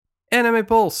Anime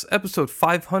Pulse, episode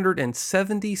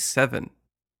 577.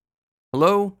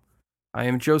 Hello, I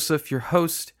am Joseph, your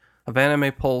host of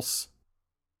Anime Pulse,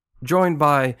 joined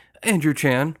by Andrew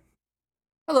Chan.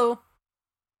 Hello.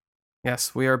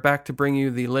 Yes, we are back to bring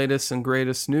you the latest and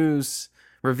greatest news,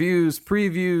 reviews,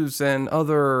 previews, and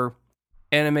other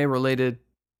anime-related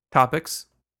topics.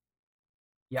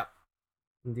 Yep.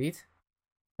 Indeed.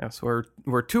 Yes, we're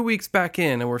 2 weeks back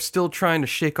in, and we're still trying to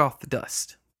shake off the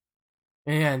dust.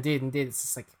 Yeah, indeed. It's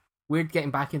just like weird getting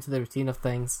back into the routine of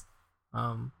things.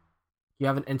 You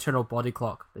have an internal body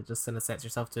clock that just kind of sets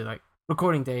yourself to like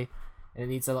recording day, and it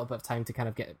needs a little bit of time to kind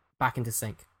of get back into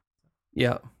sync.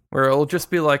 Yeah, where it'll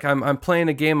just be like I'm playing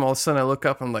a game, all of a sudden I look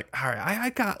up and I'm like, all right, I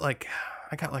got like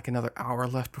another hour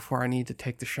left before I need to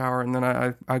take the shower, and then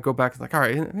I go back and like, all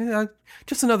right,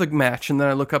 just another match, and then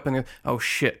I look up and oh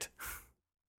shit.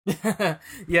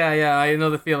 yeah, I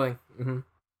know the feeling. Mm-hmm.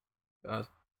 God.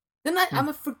 Then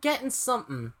I'm forgetting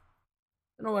something.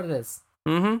 I don't know what it is.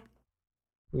 Mm-hmm.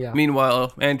 Yeah.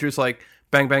 Meanwhile, Andrew's like,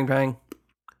 bang, bang, bang.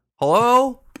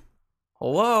 Hello?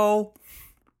 Hello?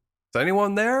 Is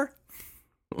anyone there?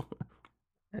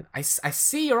 I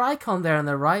see your icon there on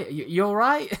the right. You all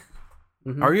right?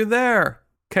 Mm-hmm. Are you there?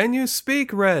 Can you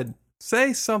speak, Red?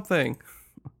 Say something.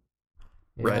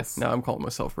 Yes. Red. No, I'm calling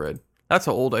myself Red. That's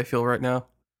how old I feel right now.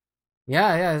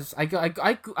 Yeah.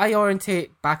 I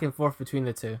orientate back and forth between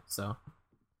the two, so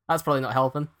that's probably not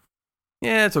helping.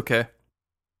 Yeah, it's okay.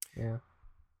 Yeah.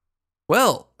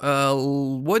 Well,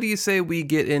 what do you say we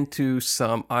get into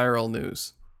some IRL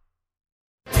news?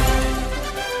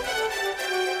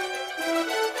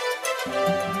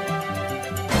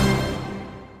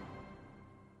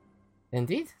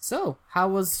 Indeed. So, how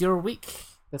was your week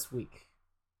this week?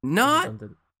 Not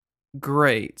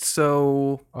great.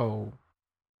 So,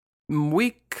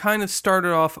 we kind of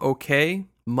started off okay.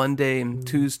 Monday and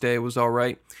Tuesday was all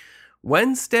right.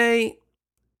 Wednesday,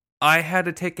 I had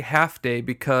to take a half day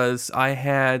because I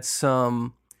had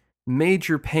some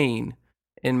major pain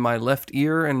in my left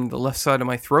ear and the left side of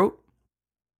my throat.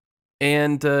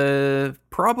 And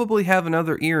probably have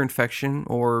another ear infection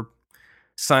or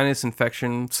sinus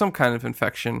infection, some kind of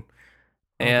infection.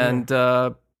 And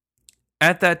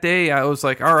at that day, I was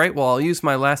like, all right, well, I'll use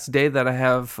my last day that I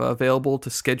have available to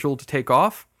schedule to take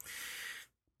off.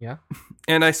 Yeah.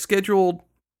 And I scheduled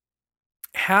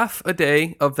half a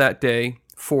day of that day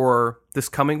for this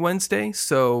coming Wednesday.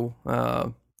 So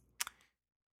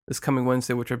this coming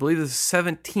Wednesday, which I believe is the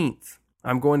 17th,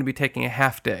 I'm going to be taking a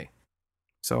half day.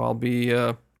 So I'll be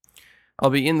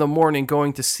in the morning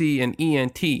going to see an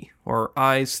ENT or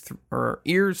or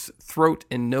ears, throat,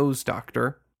 and nose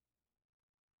doctor,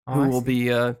 who will be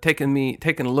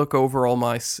taking a look over all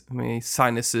my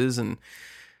sinuses and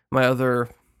my other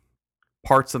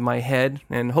parts of my head,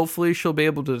 and hopefully she'll be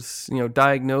able to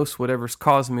diagnose whatever's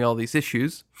causing me all these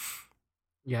issues.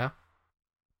 Yeah.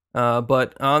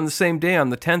 But on the same day, on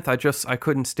the 10th, I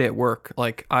couldn't stay at work.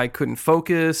 Like, I couldn't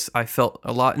focus. I felt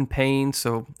a lot in pain,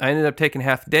 so I ended up taking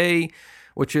half a day,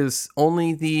 which is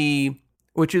the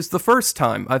first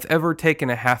time I've ever taken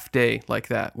a half day like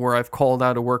that, where I've called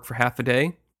out of work for half a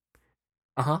day.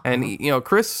 And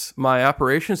Chris, my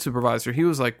operations supervisor, he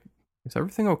was like, "Is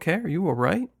everything okay? Are you all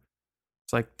right?"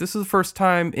 It's like, this is the first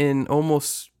time in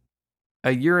almost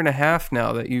a year and a half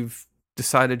now that you've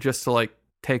decided just to like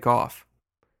take off.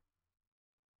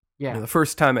 Yeah. The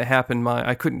first time it happened,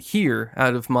 I couldn't hear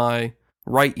out of my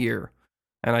right ear,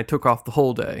 and I took off the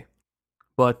whole day.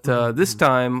 But this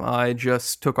time, I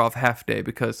just took off half day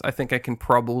because I think I can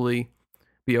probably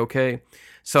be okay.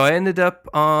 So I ended up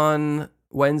on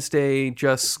Wednesday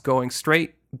just going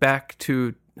straight back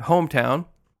to hometown.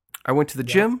 I went to the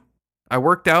gym. I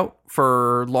worked out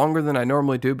for longer than I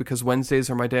normally do because Wednesdays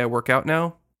are my day I work out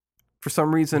now. For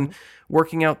some reason,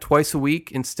 working out twice a week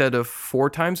instead of 4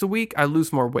 times a week, I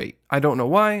lose more weight. I don't know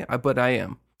why, but I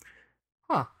am.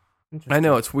 Huh. I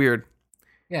know, it's weird.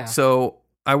 Yeah. So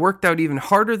I worked out even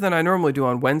harder than I normally do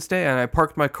on Wednesday, and I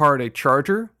parked my car at a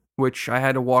charger, which I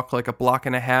had to walk like a block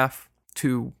and a half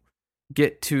to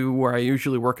get to where I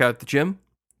usually work out at the gym.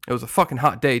 It was a fucking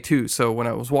hot day, too, so when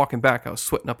I was walking back, I was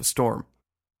sweating up a storm.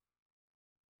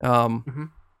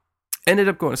 Ended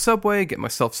up going to Subway, get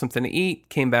myself something to eat,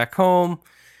 came back home,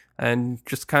 and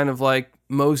just kind of like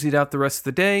moseyed out the rest of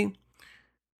the day.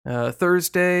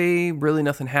 Thursday, really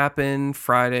nothing happened.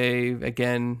 Friday,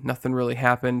 again, nothing really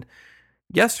happened.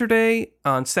 Yesterday,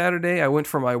 on Saturday, I went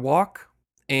for my walk,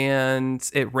 and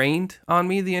it rained on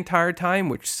me the entire time,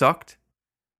 which sucked.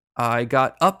 I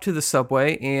got up to the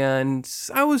Subway, and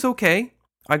I was okay.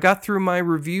 I got through my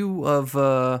review of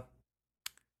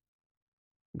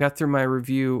got through my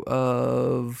review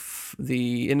of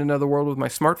the In Another World with my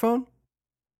smartphone.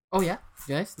 Oh yeah,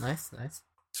 nice.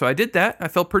 So I did that. I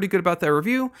felt pretty good about that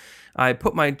review. I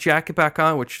put my jacket back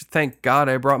on, which thank God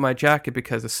I brought my jacket,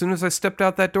 because as soon as I stepped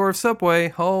out that door of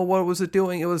Subway, oh, what was it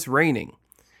doing? It was raining.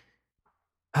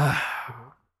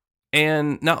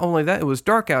 And not only that, it was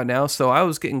dark out now, so I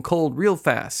was getting cold real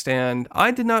fast, and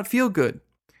I did not feel good.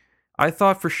 I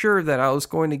thought for sure that I was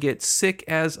going to get sick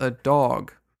as a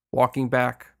dog walking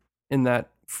back in that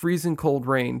freezing cold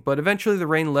rain, but eventually the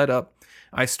rain let up.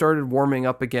 I started warming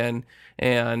up again,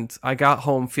 and I got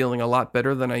home feeling a lot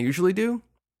better than I usually do.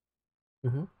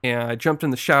 Mm-hmm. And I jumped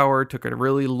in the shower, took a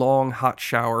really long, hot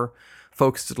shower,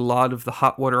 focused a lot of the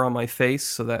hot water on my face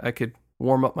so that I could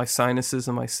warm up my sinuses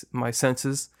and my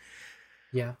senses.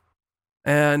 Yeah.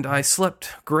 And I slept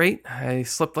great. I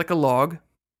slept like a log.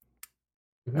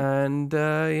 Mm-hmm. And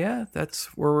yeah,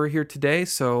 that's where we're here today.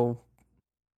 So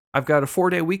I've got a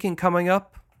 4-day weekend coming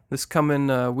up. This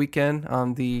coming weekend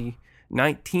on the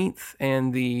 19th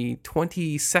and the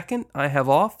 22nd, I have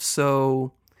off.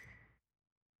 So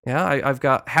yeah, I've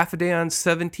got half a day on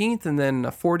 17th and then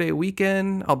a 4-day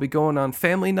weekend. I'll be going on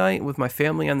family night with my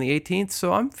family on the 18th.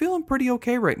 So I'm feeling pretty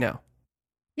okay right now.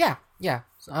 Yeah.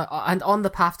 So, and on the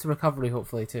path to recovery,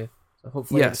 hopefully too. So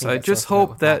hopefully, yes, I just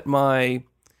hope that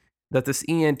that this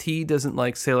ENT doesn't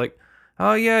like say like,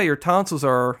 oh yeah, your tonsils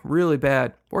are really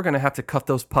bad. We're gonna have to cut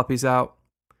those puppies out.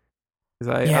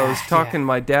 Because I was talking to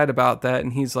my dad about that,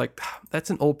 and he's like,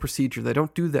 that's an old procedure. They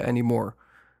don't do that anymore.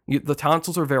 The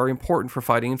tonsils are very important for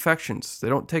fighting infections. They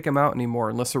don't take them out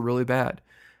anymore unless they're really bad.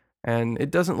 And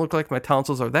it doesn't look like my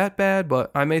tonsils are that bad,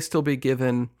 but I may still be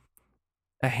given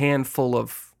a handful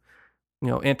of,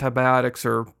 antibiotics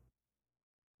or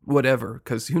whatever,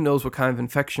 because who knows what kind of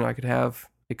infection I could have.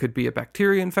 It could be a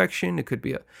bacteria infection. It could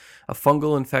be a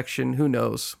fungal infection. Who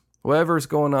knows? Whatever's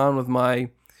going on with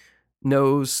my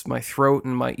nose, my throat,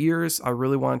 and my ears, I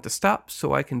really want it to stop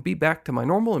so I can be back to my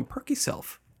normal and perky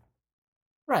self.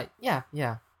 Right, yeah.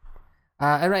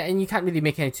 And you can't really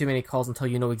make too many calls until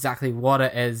you know exactly what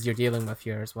it is you're dealing with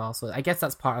here as well. So I guess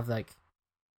that's part of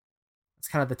it's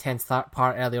kind of the tense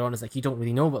part earlier on, is like you don't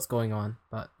really know what's going on,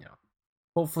 but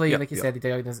hopefully, like you said, they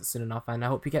diagnose it soon enough, and I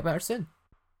hope you get better soon.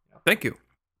 Thank you.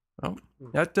 Well,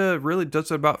 that really does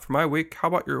it about for my week. How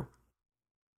about you?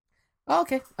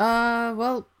 Okay.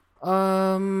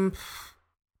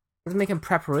 Making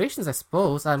preparations, I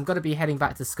suppose. I'm going to be heading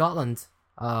back to Scotland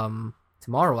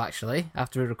tomorrow, actually,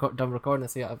 after we're done recording,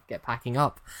 so I'll get packing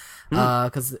up.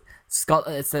 Because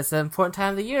Scotland, it's an important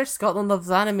time of the year. Scotland Loves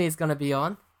Anime is going to be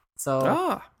on.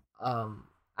 So,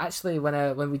 actually,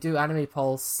 when we do Anime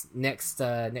Pulse next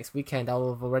weekend,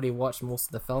 I'll have already watched most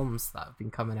of the films that have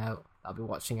been coming out. I'll be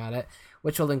watching at it,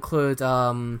 which will include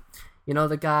the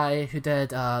guy who did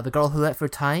The Girl Who Left for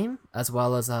Time, as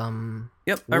well as I remember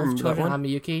that one.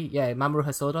 Hamayuki, Mamoru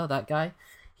Hosoda, that guy.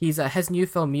 He's his new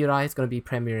film Mirai is going to be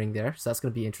premiering there, so that's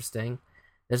going to be interesting.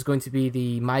 There's going to be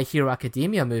the My Hero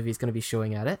Academia movie is going to be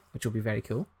showing at it, which will be very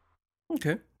cool.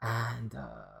 Okay. And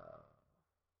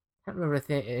I can't remember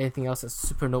anything else that's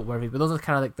super noteworthy, but those are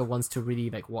kind of like the ones to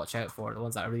really watch out for, the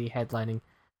ones that are really headlining.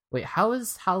 Wait, how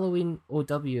is Halloween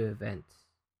OW event?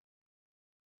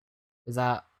 Is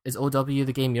OW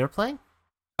the game you're playing?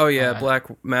 Oh yeah, Black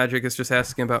Magic is just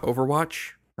asking about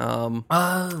Overwatch.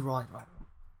 Right.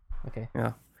 Okay.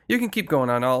 Yeah. You can keep going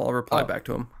on. I'll reply back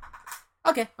to him.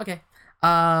 Okay.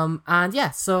 And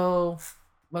yeah, so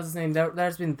what's his name?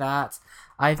 There's been that.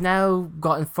 I've now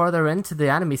gotten further into the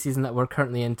anime season that we're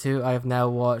currently into. I have now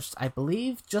watched, I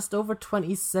believe, just over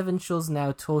 27 shows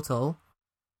now total.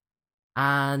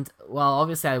 And, well,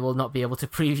 obviously I will not be able to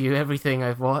preview everything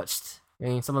I've watched. I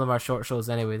mean, some of them are short shows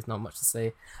anyway, there's not much to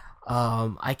say.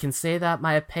 I can say that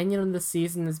my opinion on the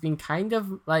season has been kind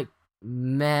of,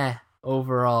 meh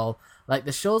overall.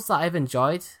 The shows that I've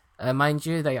enjoyed, mind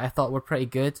you, that I thought were pretty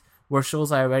good, were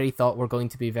shows I already thought were going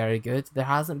to be very good. There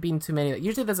hasn't been too many.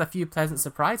 Usually there's a few pleasant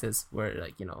surprises where,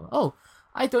 oh,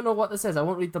 I don't know what this is, I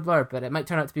won't read the blurb, but it might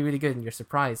turn out to be really good and you're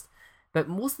surprised. But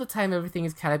most of the time, everything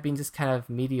has kind of been just kind of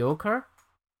mediocre.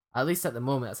 At least at the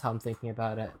moment, that's how I'm thinking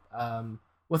about it.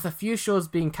 With a few shows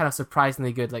being kind of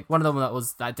surprisingly good. One of them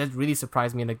that did really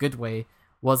surprise me in a good way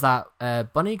was that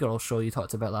Bunny Girl show you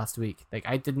talked about last week.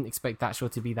 I didn't expect that show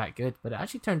to be that good, but it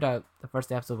actually turned out the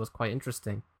first episode was quite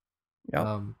interesting.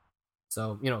 Yeah.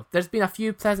 So, there's been a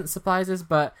few pleasant surprises,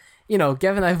 but,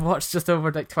 given I've watched just over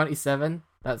 27,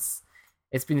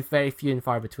 it's been very few and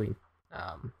far between.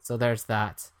 So there's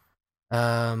that.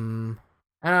 And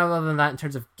other than that, in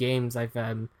terms of games, I've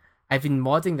been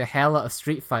modding the hell out of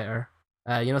Street Fighter.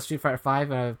 Street Fighter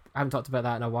 5. I haven't talked about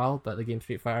that in a while, but the game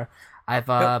Street Fighter, I've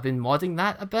been modding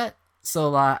that a bit,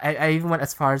 So I even went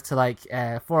as far as to like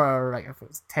for like if it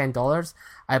was $10,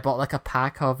 I bought like a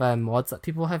pack of mods that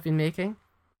people have been making,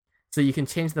 so you can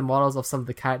change the models of some of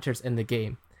the characters in the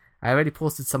game. I already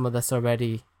posted some of this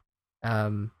already,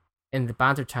 in the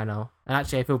banter channel, and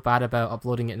actually I feel bad about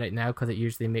uploading it right now because it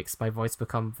usually makes my voice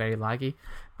become very laggy.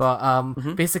 But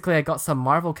basically I got some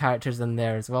Marvel characters in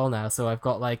there as well now. So I've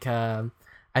got like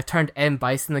I've turned M.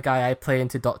 Bison, the guy I play,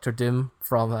 into Doctor Doom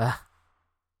from the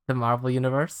Marvel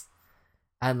universe.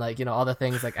 And like, you know, other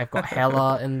things like I've got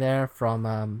Hela in there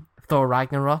from Thor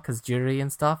Ragnarok as Jury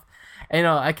and stuff. And, you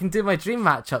know, I can do my dream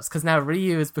matchups because now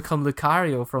Ryu has become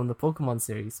Lucario from the Pokemon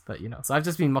series. But, you know, so I've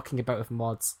just been mucking about with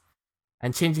mods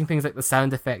and changing things like the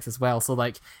sound effects as well. So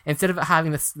like instead of it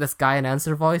having this guy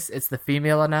announcer voice, it's the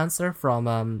female announcer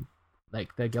from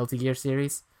like the Guilty Gear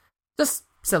series. Just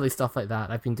silly stuff like that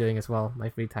I've been doing as well in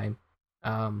my free time.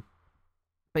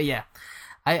 But yeah.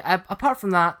 I apart from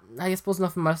that, I suppose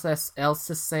nothing much else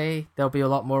to say. There'll be a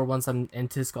lot more once I'm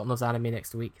into Scott Knows Anime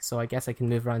next week, so I guess I can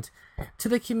move around to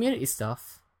the community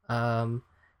stuff. And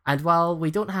while we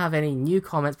don't have any new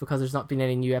comments because there's not been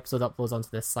any new episode uploads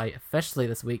onto this site officially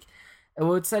this week,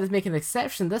 we decided to make an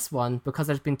exception this one because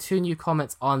there's been 2 new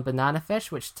comments on Banana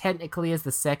Fish, which technically is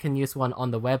the second newest one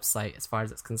on the website as far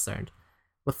as it's concerned.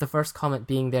 With the first comment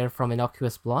being there from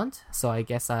InnocuousBlond, so I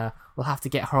guess we'll have to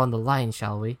get her on the line,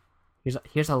 shall we?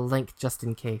 Here's a link just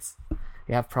in case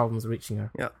you have problems reaching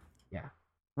her. Yeah.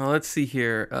 Well, let's see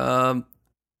here. All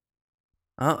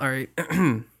right.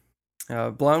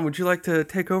 Blonde, would you like to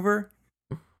take over?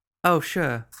 Oh,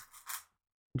 sure.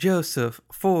 Joseph,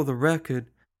 for the record,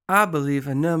 I believe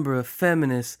a number of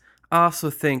feminists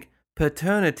also think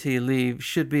paternity leave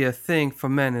should be a thing for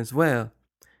men as well.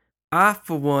 I,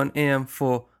 for one, am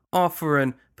for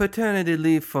offering paternity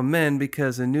leave for men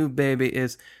because a new baby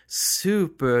is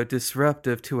super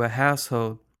disruptive to a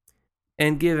household,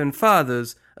 and giving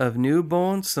fathers of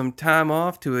newborns some time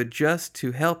off to adjust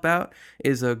to help out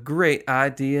is a great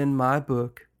idea in my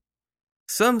book.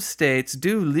 Some states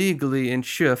do legally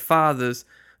ensure fathers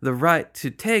the right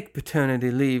to take paternity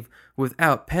leave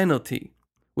without penalty.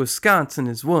 Wisconsin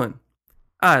is one.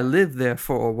 I lived there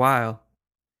for a while.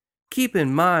 Keep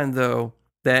in mind, though,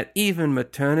 that even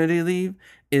maternity leave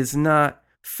is not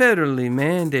federally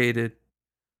mandated.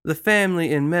 The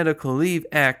Family and Medical Leave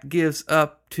Act gives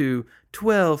up to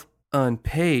 12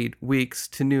 unpaid weeks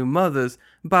to new mothers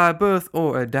by birth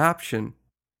or adoption,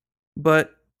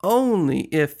 but only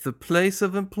if the place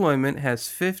of employment has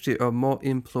 50 or more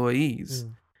employees,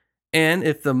 and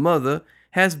if the mother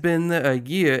has been there a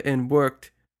year and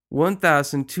worked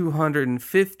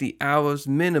 1,250 hours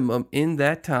minimum in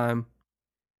that time.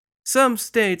 Some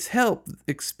states help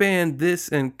expand this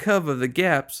and cover the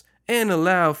gaps and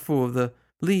allow for the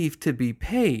leave to be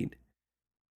paid.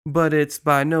 But it's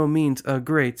by no means a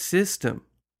great system.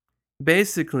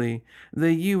 Basically,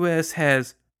 the U.S.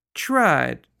 has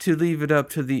tried to leave it up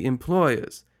to the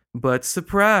employers, but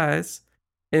surprise,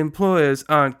 employers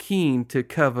aren't keen to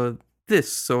cover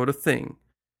this sort of thing.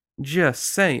 Just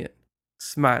saying.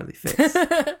 Smiley face.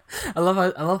 I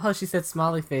love how she said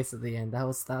smiley face at the end.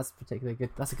 That's particularly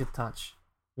good. That's a good touch.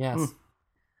 Yes.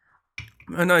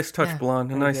 A nice touch,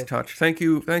 Blonde. A nice touch. Thank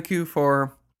you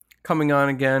for coming on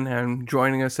again and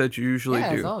joining us as you usually do.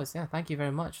 As always. Yeah, thank you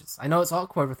very much. I know it's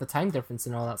awkward with the time difference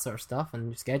and all that sort of stuff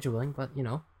and scheduling, but you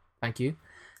know, thank you.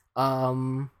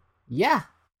 Yeah,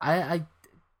 I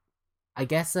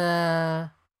guess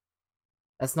that's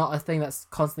not a thing that's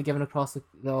constantly given across the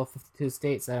 52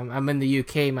 states. I'm in the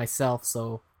UK myself,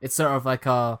 so it's sort of like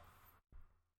a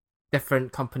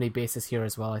different company basis here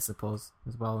as well, I suppose,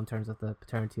 as well in terms of the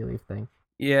paternity leave thing.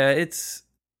 Yeah, it's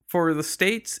for the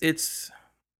states. It's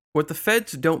what the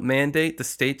feds don't mandate. The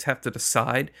states have to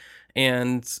decide,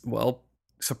 and well,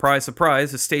 surprise,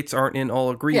 surprise, the states aren't in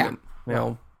all agreement. Yeah. You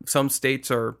know, some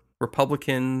states are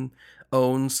Republican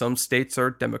owned, some states are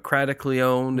democratically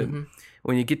owned, and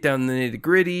when you get down to the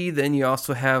nitty-gritty, then you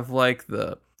also have like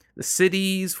the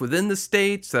cities within the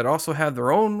states that also have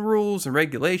their own rules and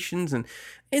regulations. And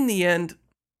in the end,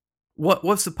 what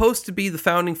was supposed to be the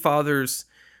Founding Fathers'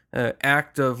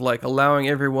 act of like allowing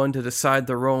everyone to decide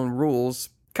their own rules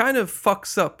kind of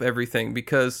fucks up everything,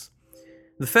 because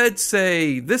the feds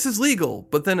say this is legal,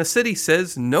 but then a city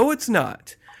says no, it's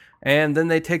not. And then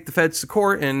they take the feds to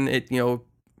court, and it, you know,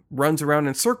 runs around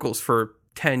in circles for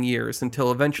 10 years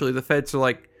until eventually the feds are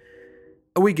like,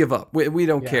 oh, we give up. We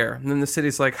don't care. And then the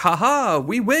city's like, haha,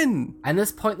 we win. And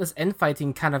this pointless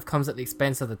infighting kind of comes at the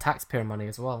expense of the taxpayer money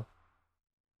as well.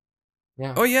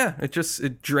 Yeah. Oh, yeah.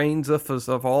 It drains us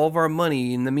of all of our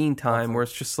money in the meantime, where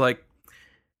it's just like,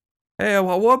 hey,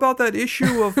 well, what about that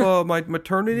issue of my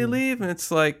maternity leave? And it's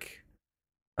like,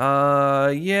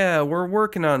 Yeah, we're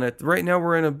working on it. Right now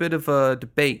we're in a bit of a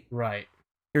debate. Right.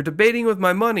 You're debating with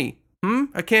my money.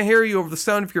 I can't hear you over the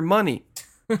sound of your money.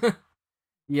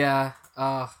 Yeah,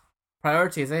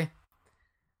 priorities, eh?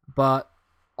 But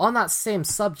on that same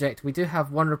subject, we do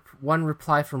have one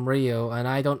reply from Rio, and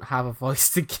I don't have a voice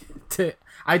to.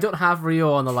 I don't have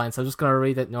Rio on the line, so I'm just gonna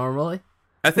read it normally.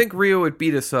 I think Rio would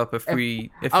beat us up if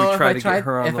we tried to get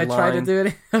her on the line. If I try to do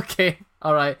it, okay,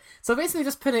 all right. So basically,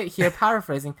 just putting it here,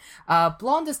 paraphrasing.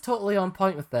 Blonde is totally on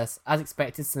point with this, as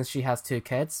expected, since she has 2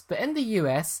 kids. But in the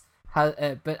U.S.,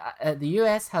 the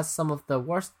U.S. has some of the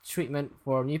worst treatment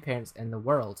for new parents in the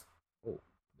world. Oh,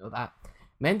 know that.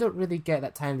 Men don't really get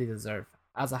that time they deserve.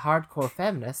 As a hardcore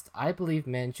feminist, I believe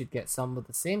men should get some of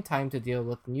the same time to deal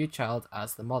with the new child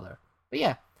as the mother. But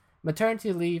yeah,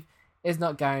 maternity leave is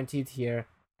not guaranteed here,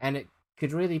 and it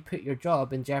could really put your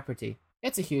job in jeopardy.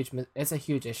 It's a huge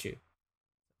issue.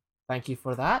 Thank you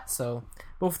for that. So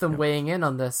both of them weighing in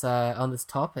on this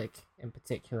topic in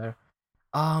particular.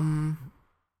 I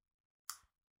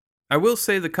will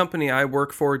say the company I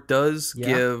work for does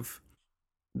give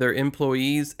their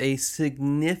employees a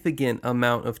significant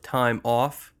amount of time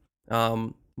off.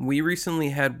 We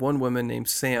recently had one woman named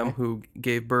Sam who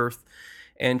gave birth,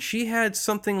 and she had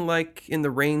something like in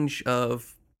the range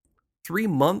of 3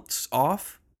 months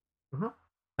off.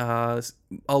 A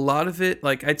lot of it,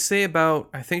 like I'd say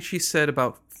I think she said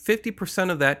about 50%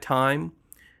 of that time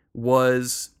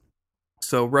was,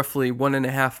 so roughly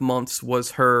 1.5 months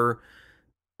was her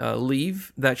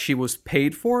leave that she was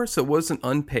paid for, so it wasn't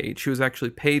unpaid. She was actually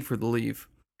paid for the leave.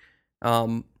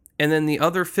 And then the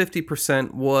other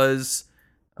 50% was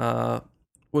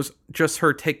just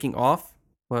her taking off,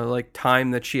 like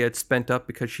time that she had spent up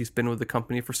because she's been with the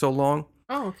company for so long.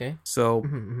 Oh, okay.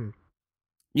 So,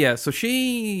 yeah, so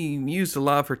she used a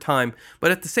lot of her time.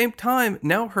 But at the same time,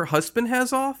 now her husband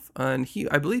has off, and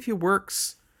I believe he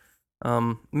works,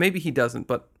 maybe he doesn't,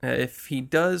 but if he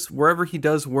does, wherever he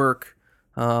does work,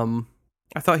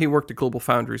 I thought he worked at Global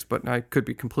Foundries, but I could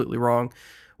be completely wrong.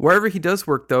 Wherever he does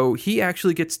work, though, he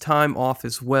actually gets time off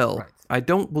as well. Right. I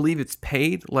don't believe it's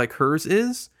paid like hers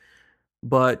is,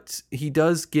 but he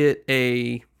does get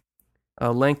a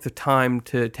length of time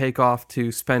to take off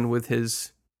to spend with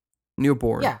his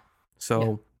newborn. Yeah.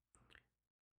 So,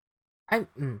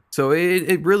 so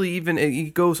it really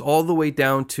it goes all the way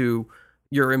down to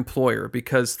your employer,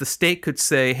 because the state could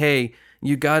say, hey,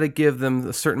 you got to give them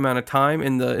a certain amount of time,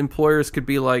 and the employers could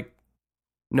be like,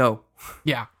 no.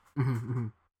 Yeah.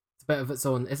 It's a bit of its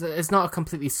own. It's not a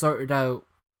completely sorted out,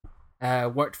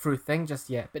 worked through thing just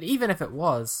yet. But even if it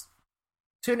was,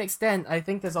 to an extent, I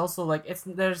think there's also like it's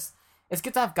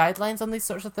good to have guidelines on these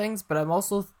sorts of things. But I'm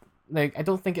also like, I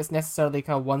don't think it's necessarily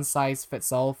kind of one size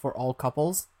fits all for all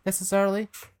couples necessarily,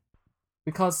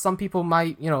 because some people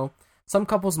might, some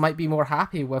couples might be more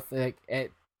happy with like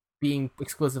it being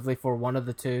exclusively for one of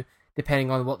the two, depending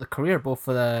on what the career both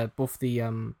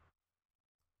the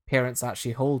parents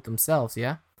actually hold themselves.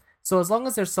 Yeah. So as long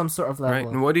as there's some sort of level. Right.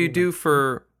 And what do you do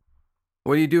for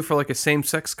like a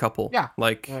same-sex couple? Yeah.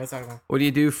 Like, yeah, exactly. What do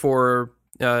you do for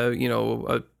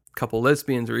a couple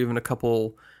lesbians or even a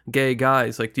couple gay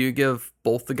guys? Like, do you give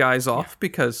both the guys off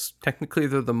because technically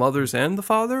they're the mothers and the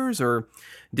fathers, or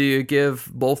do you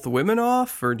give both the women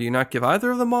off, or do you not give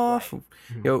either of them off?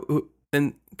 Right.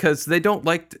 And because they don't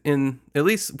like, at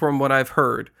least from what I've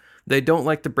heard, they don't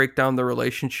like to break down the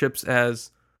relationships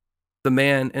as the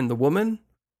man and the woman,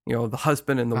 the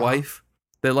husband and the wife.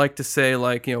 They like to say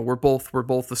like, we're both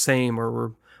the same,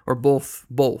 or we're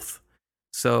both.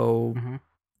 So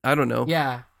I don't know.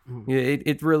 Yeah.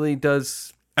 It really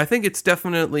does. I think it's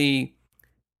definitely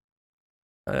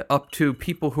up to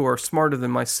people who are smarter than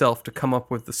myself to come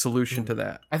up with the solution to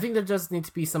that. I think there needs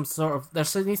to be some sort of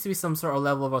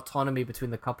level of autonomy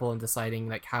between the couple in deciding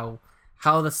like how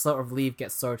the sort of leave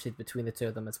gets sorted between the two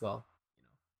of them as well.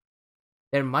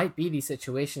 There might be these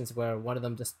situations where one of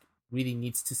them just really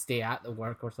needs to stay at the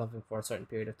work or something for a certain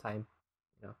period of time,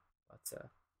 but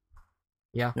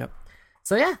yeah. Yep.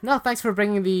 So yeah, no, thanks for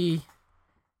bringing the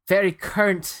very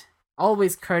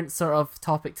always current sort of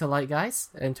topic to light, guys,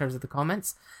 in terms of the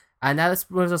comments. And now this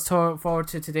moves us forward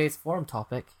to today's forum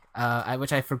topic,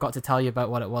 which I forgot to tell you about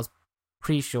what it was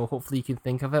pre-show. Hopefully you can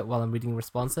think of it while I'm reading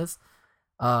responses.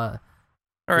 All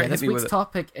right, this week's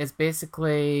topic is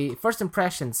basically first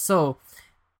impressions. So,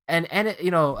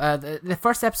 the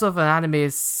first episode of an anime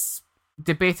is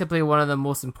debatably one of the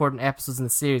most important episodes in the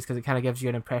series because it kind of gives you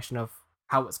an impression of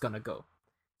how it's going to go.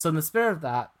 So in the spirit of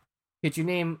that, could you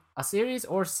name a series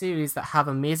or series that have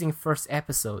amazing first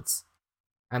episodes?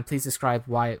 And please describe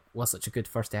why it was such a good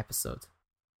first episode.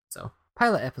 So,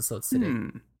 pilot episodes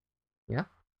today. Yeah?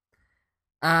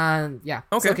 And yeah,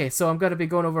 so I'm going to be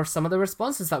going over some of the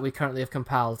responses that we currently have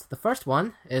compiled. The first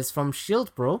one is from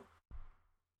Shield Bro,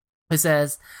 who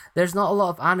says, "There's not a lot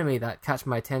of anime that catch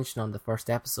my attention on the first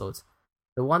episode.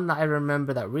 The one that I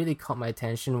remember that really caught my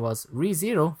attention was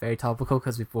ReZero," very topical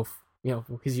because we both,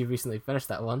 because you recently finished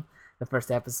that one, the first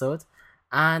episode,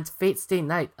 and Fate Stay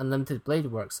Night Unlimited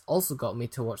Blade Works also got me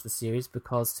to watch the series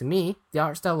because to me, the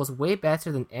art style was way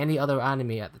better than any other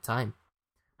anime at the time.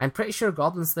 I'm pretty sure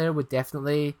Goblin Slayer would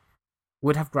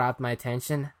have grabbed my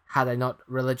attention had I not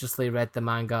religiously read the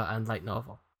manga and light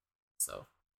novel. So,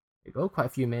 there you go, quite a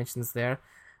few mentions there.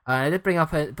 I did bring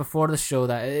up before the show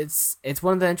that it's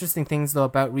one of the interesting things though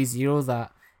about ReZero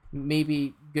that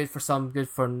maybe good for some, good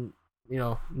for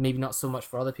maybe not so much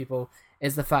for other people,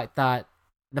 is the fact that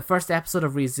the first episode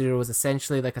of ReZero is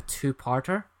essentially like a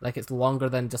two-parter. Like it's longer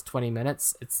than just 20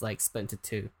 minutes. It's like split into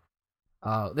two.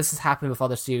 This has happened with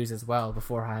other series as well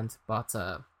beforehand, but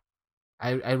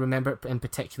I remember it in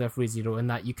particular for ReZero in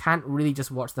that you can't really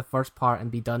just watch the first part and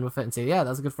be done with it and say, yeah,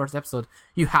 that's a good first episode.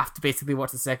 You have to basically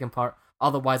watch the second part,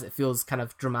 otherwise it feels kind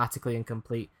of dramatically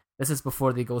incomplete. This is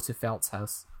before they go to Felt's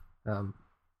house,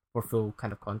 for full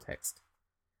kind of context.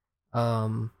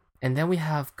 And then we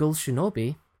have Gul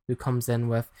Shinobi, who comes in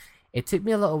with, "It took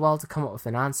me a little while to come up with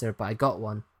an answer, but I got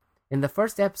one. In the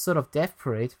first episode of Death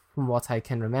Parade, from what I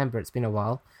can remember, it's been a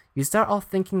while, you start off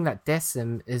thinking that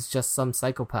Decim is just some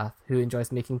psychopath who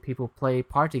enjoys making people play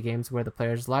party games where the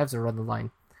players' lives are on the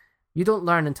line. You don't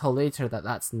learn until later that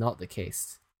that's not the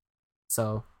case."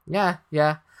 So, yeah.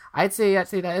 I'd say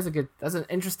actually that's an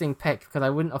interesting pick, because I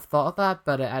wouldn't have thought of that,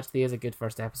 but it actually is a good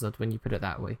first episode when you put it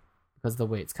that way, because of the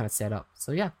way it's kind of set up.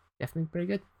 So yeah, definitely pretty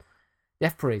good.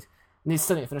 Death Parade.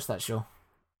 Still need to finish that show.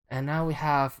 And now we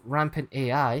have Rampant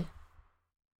AI,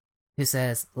 who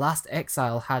says, "Last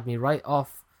Exile had me right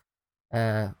off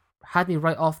the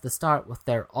start with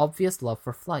their obvious love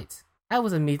for flight. I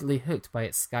was immediately hooked by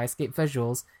its skyscape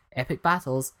visuals, epic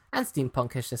battles, and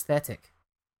steampunkish aesthetic."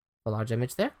 A large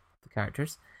image there, the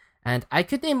characters. "And I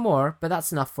could name more, but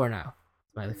that's enough for now."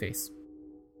 Smiley face.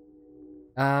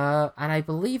 And I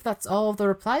believe that's all of the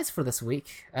replies for this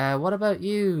week. What about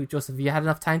you, Joseph? Have you had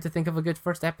enough time to think of a good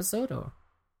first episode, or?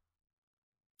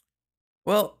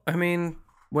 Well, I mean,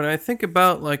 when I think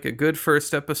about like a good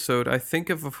first episode, I think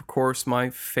of course,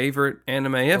 my favorite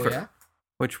anime ever,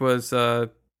 which was, the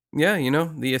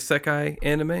Isekai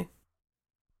anime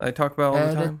I talk about all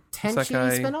the time. The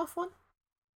Tenchi spin-off one?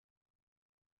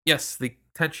 Yes, the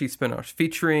Tenchi spin-off,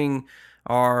 featuring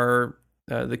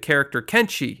the character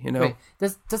Kenshi, Wait,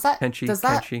 does that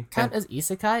Kenshi count as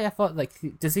isekai? I thought,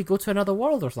 does he go to another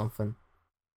world or something?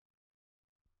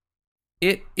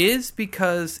 It is,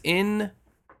 because in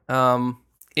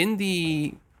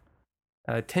the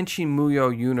Tenchi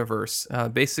Muyo universe,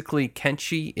 basically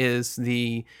Kenshi is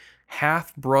the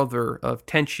half-brother of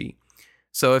Tenchi.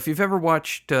 So if you've ever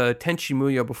watched Tenchi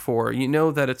Muyo before, you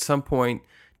know that at some point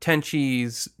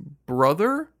Tenchi's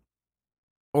brother,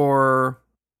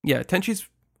 Tenchi's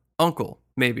uncle,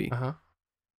 maybe. Uh-huh.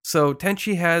 So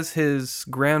Tenchi has his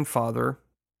grandfather,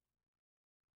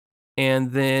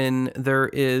 and then there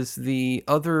is the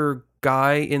other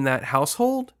guy in that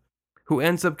household who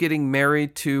ends up getting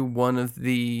married to one of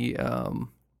the...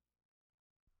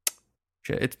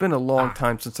 It's been a long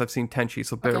time since I've seen Tenchi,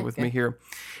 so bear with me here.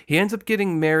 He ends up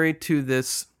getting married to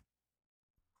this...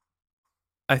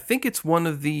 I think it's one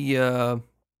of the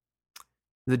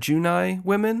Junai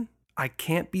women. I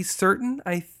can't be certain.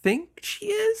 I think she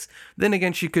is. Then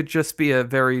again, she could just be a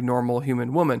very normal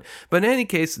human woman. But in any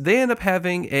case, they end up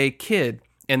having a kid,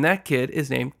 and that kid is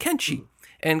named Kenshi.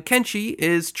 And Kenshi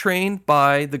is trained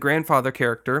by the grandfather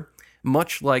character,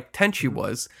 much like Tenchi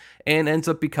was, and ends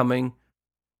up becoming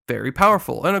very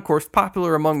powerful. And of course,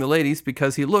 popular among the ladies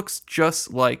because he looks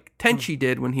just like Tenchi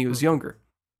did when he was younger.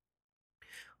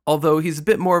 Although he's a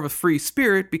bit more of a free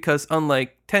spirit because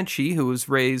unlike Tenchi, who was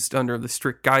raised under the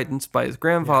strict guidance by his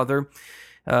grandfather,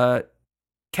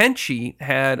 Kenshi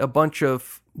had a bunch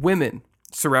of women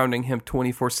surrounding him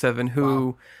 24/7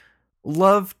 who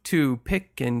loved to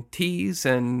pick and tease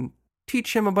and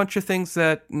teach him a bunch of things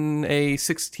that a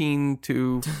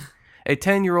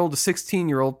 10-year-old to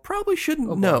 16-year-old probably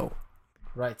shouldn't know.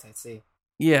 Right, I see.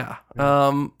 Yeah.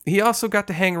 He also got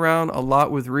to hang around a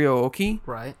lot with Ryo-Oki.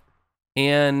 Right.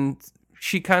 And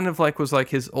she kind of was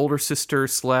his older sister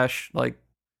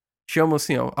 / she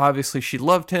almost, obviously she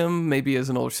loved him, maybe as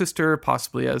an older sister,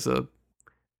 possibly as something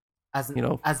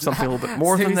a little bit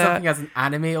more than that. Something as an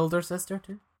anime older sister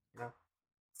too? Yeah.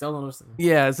 Still older sister.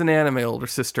 Yeah, as an anime older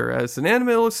sister. As an anime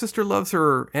older sister loves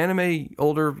her anime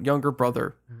younger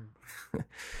brother.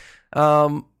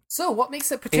 So what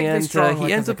makes it particularly strong,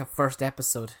 he ends as a first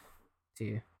episode to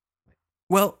you?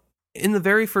 Well, in the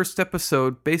very first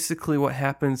episode, basically what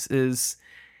happens is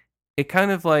it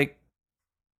kind of like,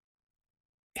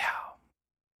 yeah.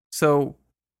 So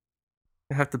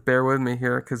you have to bear with me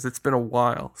here because it's been a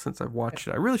while since I've watched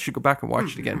it. I really should go back and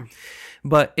watch it again.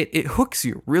 But it hooks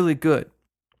you really good.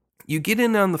 You get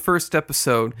in on the first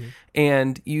episode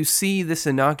and you see this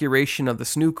inauguration of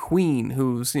this new queen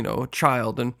who's, a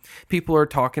child. And people are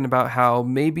talking about how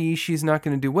maybe she's not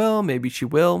going to do well, maybe she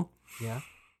will. Yeah.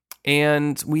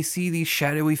 And we see these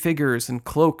shadowy figures and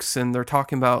cloaks, and they're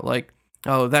talking about like,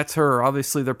 oh, that's her.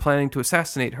 Obviously, they're planning to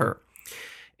assassinate her.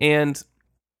 And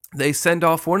they send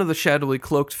off one of the shadowly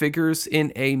cloaked figures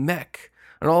in a mech.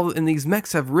 And these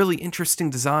mechs have really interesting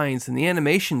designs, and the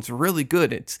animation's really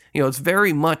good. It's it's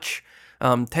very much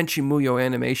Tenchi Muyo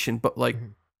animation, but like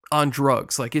on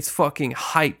drugs. Like it's fucking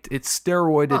hyped. It's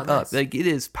steroided up. Like it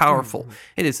is powerful.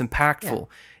 It is impactful.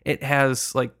 Yeah. It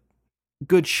has like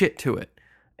good shit to it.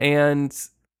 And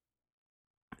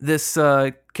this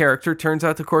character turns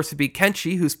out, of course, to be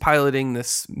Kenshi, who's piloting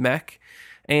this mech,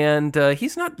 and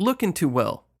he's not looking too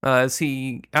well.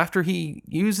 After he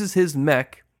uses his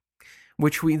mech,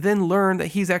 which we then learn that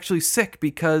he's actually sick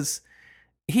because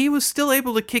he was still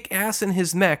able to kick ass in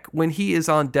his mech when he is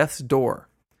on death's door,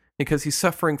 because he's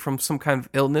suffering from some kind of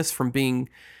illness from being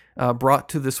brought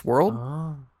to this world.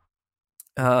 Oh.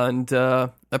 And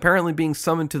apparently being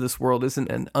summoned to this world isn't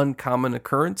an uncommon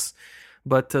occurrence,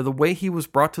 but the way he was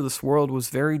brought to this world was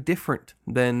very different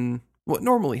than what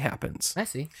normally happens. I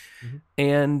see.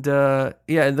 And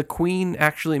the queen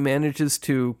actually manages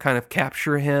to kind of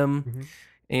capture him,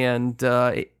 and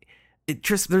it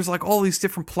just, there's like all these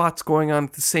different plots going on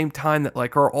at the same time that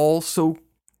like are all so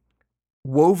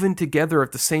woven together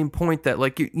at the same point that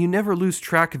like you never lose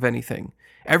track of anything.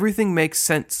 Everything makes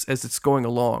sense as it's going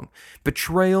along.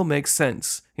 Betrayal makes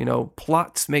sense.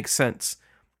 Plots make sense.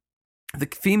 The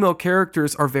female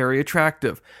characters are very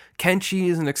attractive. Kenshi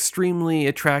is an extremely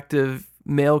attractive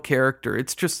male character.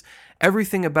 It's just,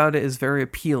 everything about it is very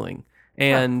appealing.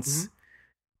 And,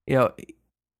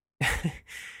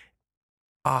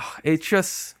 it's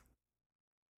just,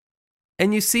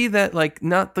 and you see that like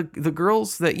not the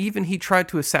girls that even he tried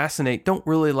to assassinate don't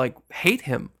really like hate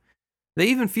him. They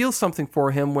even feel something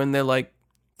for him when they like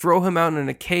throw him out in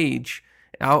a cage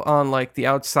out on like the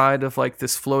outside of like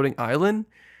this floating island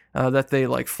that they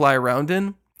like fly around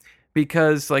in,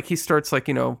 because like he starts like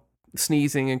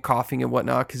sneezing and coughing and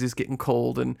whatnot because he's getting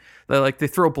cold, and they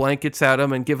throw blankets at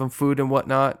him and give him food and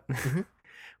whatnot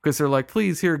because they're like,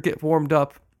 please here, get warmed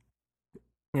up.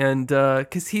 And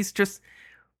because he's just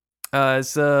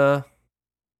as you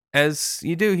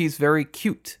do, he's very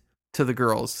cute to the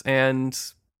girls. And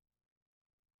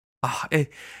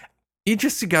you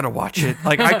gotta watch it.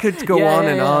 Like I could go on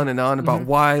and on and on about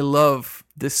why I love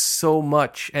this so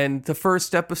much. And the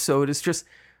first episode is just,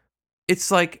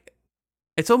 it's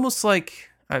almost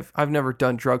like I've never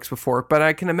done drugs before, but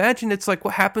I can imagine it's like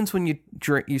what happens when you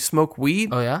smoke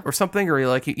weed or something, or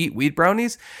you eat weed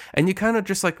brownies, and you kind of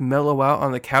just like mellow out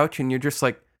on the couch, and you're just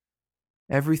like,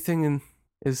 everything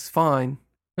is fine.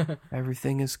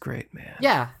 Everything is great, man.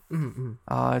 Yeah.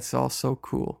 It's all so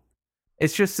cool.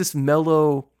 It's just this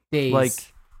mellow, days.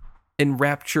 Like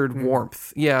enraptured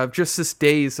warmth. Yeah, just this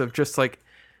days of just like,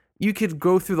 you could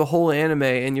go through the whole anime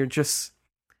and you're just,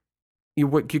 you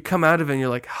come out of it and you're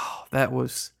like, oh, that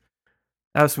was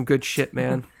some good shit,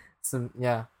 man.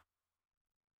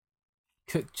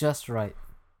 Cooked just right.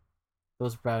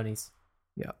 Those brownies.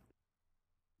 Yeah.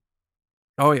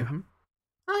 Oh yeah.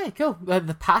 Alright, cool.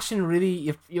 The passion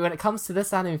really, when it comes to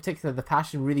this anime in particular, the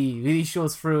passion really, really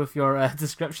shows through with your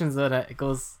descriptions of it. It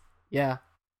goes, yeah.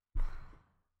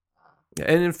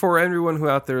 And then for everyone who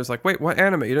out there is like, wait, what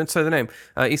anime? You didn't say the name.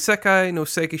 Isekai no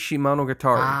Sekishi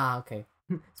Monogatari. Ah, okay.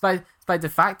 It's by de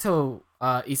facto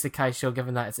isekai show,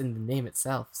 given that it's in the name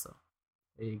itself. So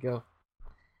there you go.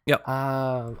 Yep.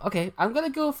 Okay, I'm gonna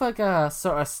go for like a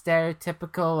sort of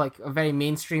stereotypical, like a very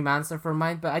mainstream answer for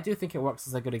mine, but I do think it works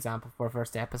as a good example for a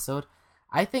first episode.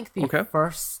 I think the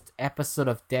first episode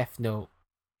of Death Note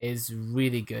is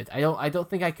really good. I don't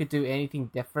think I could do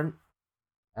anything different.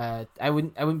 I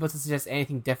wouldn't be able to suggest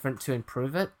anything different to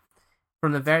improve it.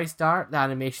 From the very start, the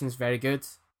animation is very good.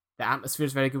 The atmosphere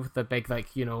is very good with the big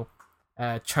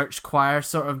church choir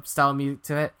sort of style music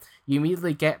to it. You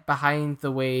immediately get behind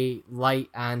the way Light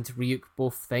and Ryuk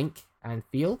both think and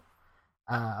feel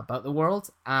about the world,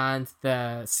 and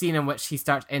the scene in which he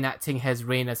starts enacting his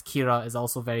reign as Kira is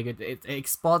also very good. It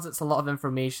exposits a lot of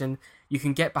information. You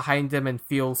can get behind him and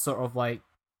feel sort of like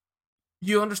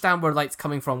you understand where Light's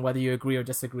coming from, whether you agree or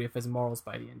disagree with his morals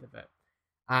by the end of it.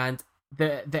 And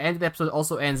the end of the episode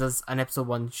also ends as an episode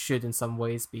 1 should in some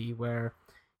ways be, where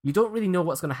you don't really know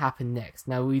what's going to happen next.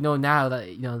 Now, we know now that,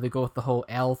 they go with the whole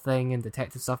L thing and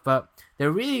detective stuff, but there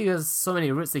really is so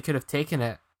many routes they could have taken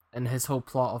it, and his whole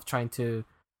plot of trying to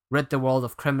rid the world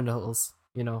of criminals,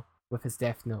 with his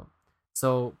Death Note.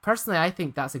 So, personally, I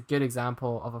think that's a good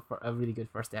example of a really good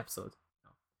first episode.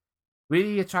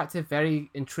 Really attractive, very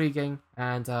intriguing,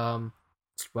 and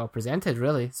well presented,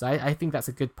 really. So I think that's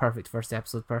a good, perfect first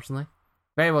episode, personally.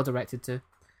 Very well directed, too.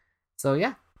 So,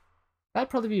 yeah, that'd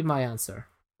probably be my answer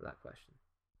for that question.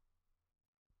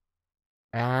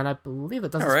 And I believe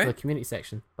that does it for the community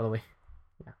section, by the way.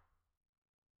 Yeah.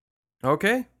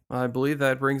 Okay. I believe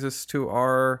that brings us to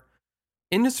our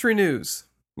industry news.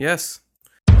 Yes.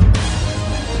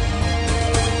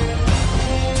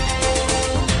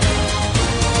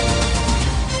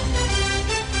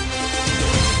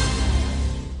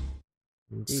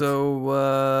 Indeed.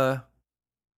 So,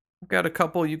 I've got a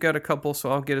couple, you got a couple,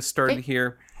 so I'll get us started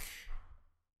here.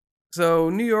 So,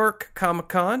 New York Comic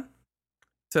Con,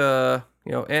 it's a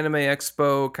Anime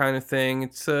Expo kind of thing.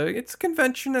 It's a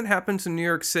convention that happens in New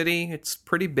York City. It's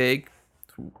pretty big,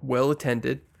 well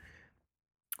attended,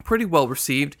 pretty well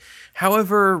received.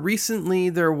 However, recently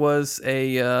there was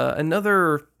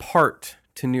another part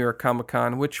to New York Comic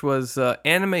Con, which was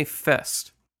Anime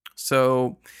Fest.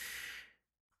 So,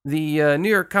 the New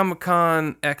York Comic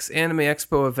Con X Anime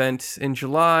Expo event in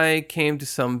July came to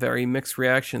some very mixed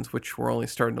reactions, which we're only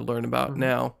starting to learn about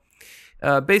now.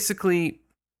 Basically,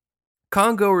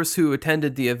 con-goers who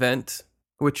attended the event,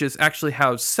 which is actually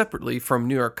housed separately from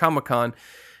New York Comic Con,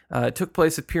 took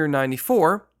place at Pier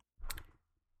 94,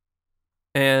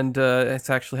 and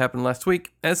it's actually happened last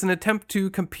week, as an attempt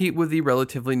to compete with the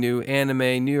relatively new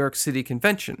Anime New York City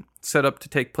convention, set up to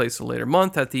take place a later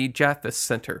month at the Javits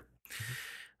Center.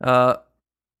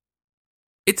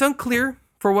 It's unclear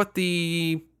for what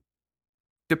the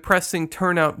depressing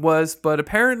turnout was, but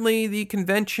apparently the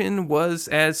convention was,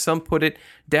 as some put it,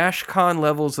 DashCon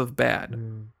levels of bad.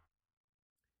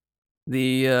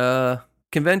 The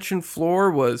convention floor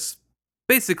was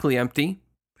basically empty,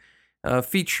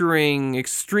 featuring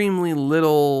extremely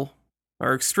little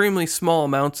or extremely small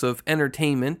amounts of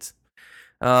entertainment.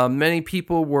 Many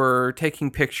people were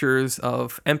taking pictures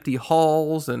of empty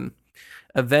halls and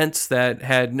events that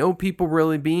had no people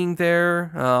really being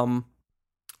there.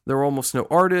 There were almost no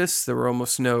artists. There were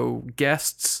almost no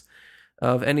guests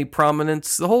of any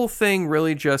prominence. The whole thing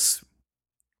really just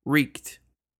reeked.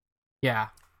 Yeah.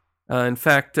 In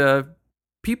fact,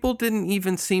 people didn't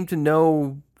even seem to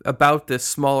know about this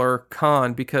smaller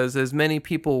con, because as many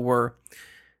people were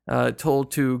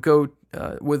told to go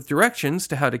with directions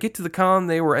to how to get to the con,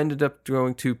 they ended up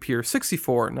going to Pier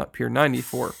 64, not Pier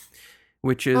 94.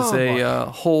 Which is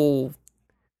a whole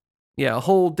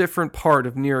different part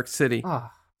of New York City.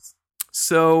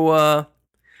 So,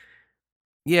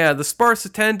 the sparse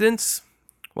attendance,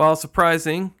 while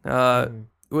surprising,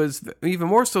 was even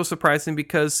more so surprising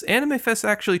because Anime Fest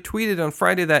actually tweeted on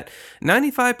Friday that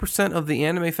 95% of the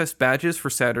Anime Fest badges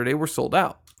for Saturday were sold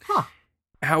out.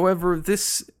 However,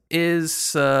 this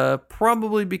is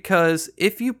probably because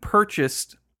if you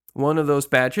purchased one of those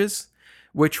badges,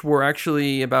 which were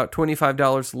actually about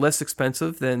 $25 less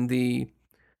expensive than the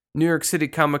New York City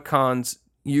Comic Con's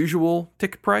usual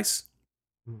ticket price,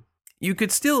 you could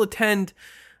still attend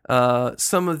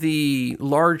some of the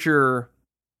larger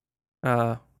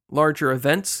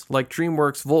events like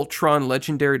DreamWorks Voltron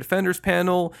Legendary Defenders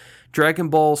panel, Dragon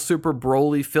Ball Super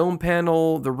Broly film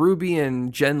panel, the Ruby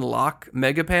and Gen Lock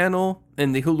mega panel,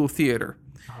 and the Hulu Theater.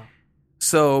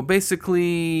 So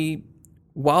basically,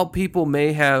 while people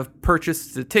may have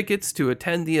purchased the tickets to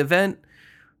attend the event,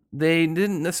 they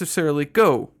didn't necessarily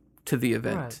go to the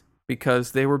event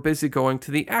because they were busy going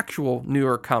to the actual New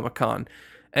York Comic Con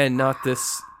and not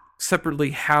this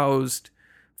separately housed,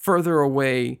 further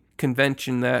away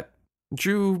convention that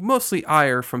drew mostly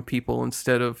ire from people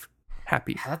instead of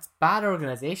happy. That's bad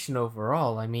organization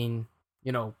overall. I mean,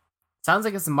 sounds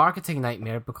like it's a marketing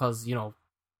nightmare because,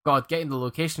 God, getting the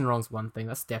location wrong is one thing.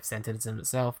 That's death sentence in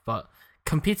itself, but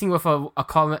competing with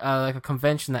a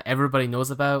convention that everybody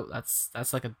knows about,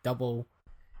 that's like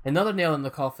another nail in the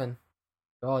coffin.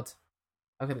 God,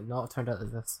 how could it not have turned out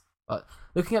like this? But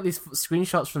looking at these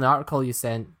screenshots from the article you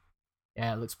sent,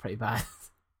 yeah, it looks pretty bad.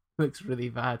 It looks really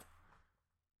bad.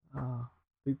 Oh,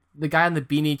 the guy in the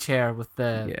beanie chair with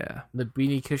the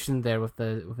beanie cushion there with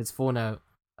his phone out,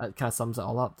 that kind of sums it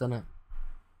all up, doesn't it?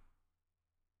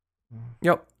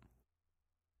 Yep.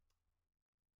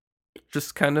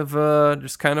 Just kind of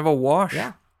a wash.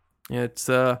 Yeah. It's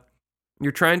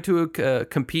you're trying to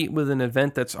compete with an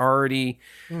event that's already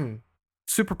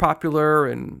super popular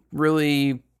and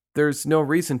really there's no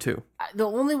reason to. The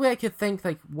only way I could think,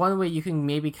 like, one way you can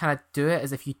maybe kind of do it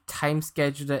is if you time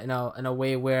scheduled it in a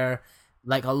way where,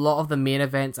 like, a lot of the main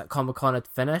events at Comic-Con had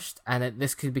finished, and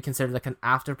this could be considered like an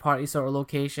after-party sort of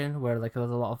location where, like, there's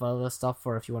a lot of other stuff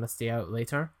for if you want to stay out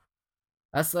later.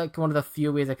 That's, like, one of the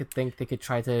few ways I could think they could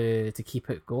try to keep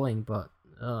it going, but,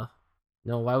 no,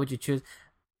 why would you choose?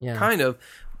 Yeah. Kind of.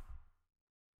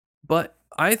 But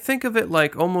I think of it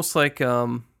like, almost like,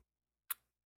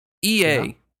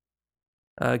 EA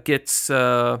gets,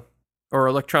 or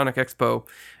Electronic Expo,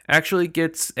 actually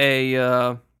gets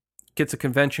a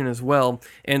convention as well,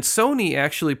 and Sony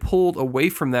actually pulled away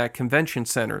from that convention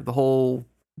center,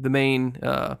 the main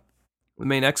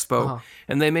expo,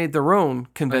 and they made their own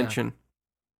convention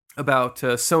about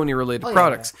Sony related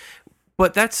products.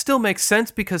 But that still makes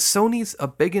sense because Sony's a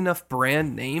big enough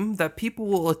brand name that people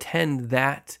will attend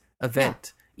that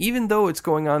event, even though it's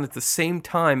going on at the same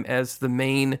time as the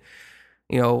main,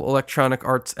 Electronic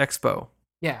Arts Expo.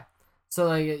 Yeah. So,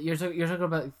 like, you're talking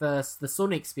about the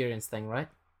Sony Experience thing, right?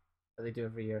 That they do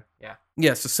every year. Yeah.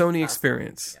 Yes, the Sony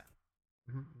Experience.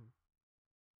 Yeah. Mm-hmm.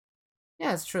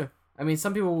 Yeah, it's true. I mean,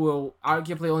 some people will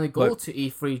arguably only go to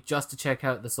E3 just to check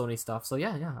out the Sony stuff. So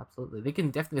yeah, absolutely. They can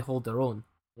definitely hold their own.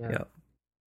 Yeah.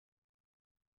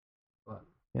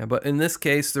 But in this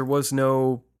case, there was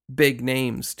no big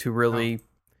names to really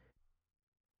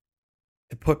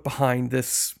to put behind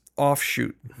this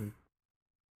offshoot. Mm-hmm.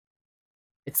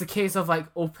 It's a case of, like,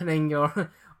 opening your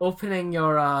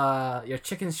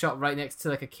chicken shop right next to,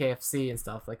 like, a KFC and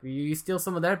stuff. Like, you steal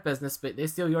some of their business, but they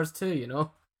steal yours too.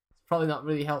 It's probably not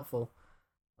really helpful.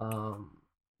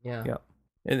 Yeah.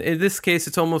 And in this case,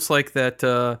 it's almost like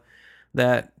that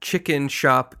chicken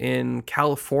shop in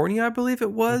California, I believe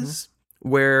it was,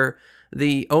 where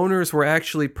the owners were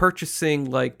actually purchasing,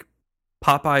 like,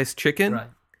 Popeye's chicken,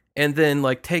 and then,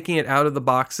 like, taking it out of the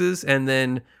boxes and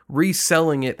then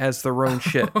reselling it as their own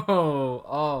shit.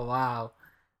 Oh wow.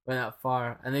 Went that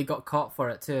far. And they got caught for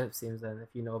it too, it seems, then, if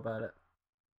you know about it.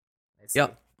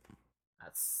 Yep.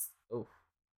 That's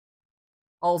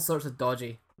all sorts of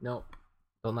dodgy. Nope.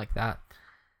 Don't like that.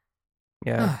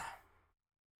 Yeah.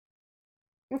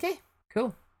 Okay,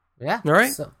 cool. Yeah. All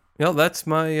right. So, that's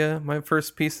my my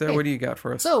first piece there. Okay. What do you got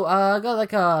for us? So, I got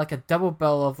like a double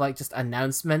bill of, like, just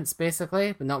announcements,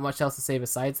 basically, but not much else to say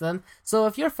besides them. So,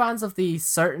 if you're fans of the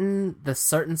certain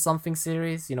something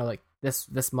series, like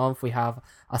this month we have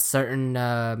a certain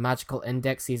Magical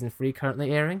Index season 3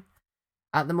 currently airing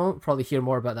at the moment. Probably hear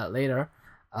more about that later.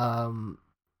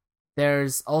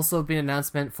 There's also been an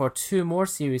announcement for 2 more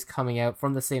series coming out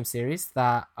from the same series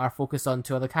that are focused on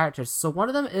 2 other characters. So one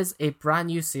of them is a brand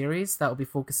new series that will be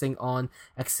focusing on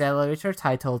Accelerator,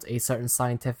 titled A Certain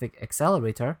Scientific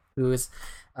Accelerator, who is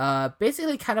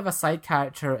basically kind of a side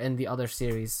character in the other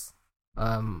series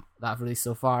that I've released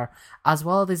so far, as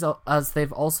well as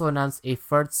they've also announced a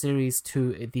 3rd series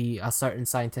to the A Certain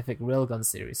Scientific Railgun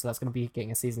series. So that's going to be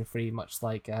getting a season 3, much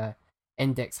like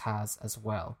Index has as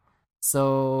well.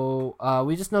 So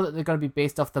we just know that they're going to be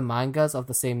based off the mangas of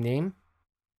the same name,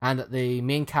 and that the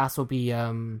main cast will be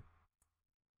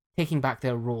taking back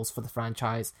their roles for the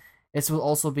franchise. This will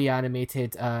also be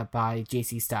animated by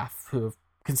JC staff, who have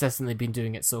consistently been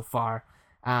doing it so far.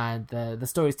 And the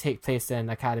stories take place in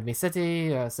Academy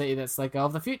City, a city that's like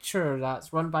of the future,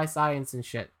 that's run by science and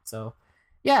shit. So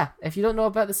yeah, if you don't know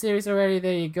about the series already,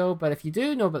 there you go. But if you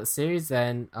do know about the series,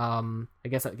 then I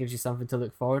guess that gives you something to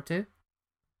look forward to.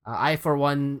 I, for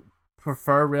one,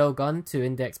 prefer Railgun to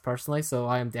Index personally, so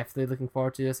I am definitely looking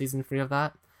forward to a season 3 of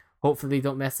that. Hopefully they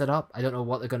don't mess it up. I don't know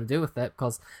what they're going to do with it,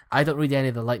 because I don't read any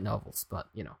of the light novels, but,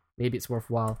 maybe it's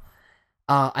worthwhile.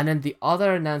 And then the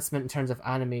other announcement in terms of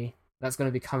anime that's going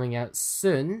to be coming out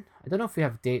soon, I don't know if we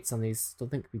have dates on these, don't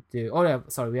think we do. Oh yeah,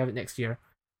 sorry, we have it next year.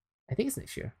 I think it's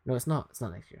next year. No, it's not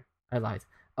next year. I lied.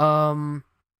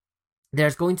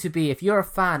 There's going to be, if you're a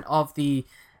fan of the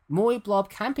Moe Blob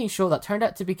camping show that turned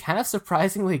out to be kind of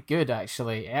surprisingly good,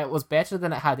 actually. It was better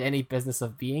than it had any business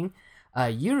of being.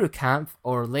 Yuru Camp,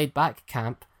 or Laid Back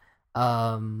Camp,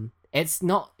 it's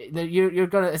not,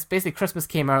 it's basically Christmas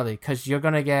came early, because you're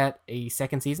gonna get a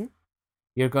 2nd season,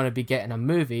 you're gonna be getting a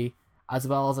movie, as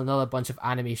well as another bunch of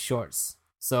anime shorts.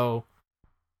 So,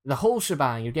 the whole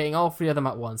shebang, you're getting all 3 of them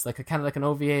at once, like kind of like an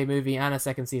OVA movie and a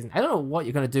 2nd season. I don't know what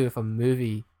you're gonna do with a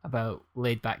movie about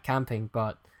laid back camping,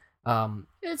 but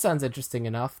it sounds interesting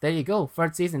enough. There you go,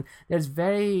 3rd season. There's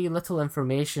very little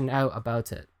information out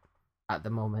about it at the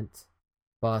moment,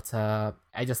 but I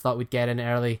just thought we'd get in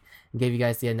early and give you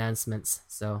guys the announcements.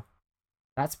 So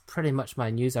that's pretty much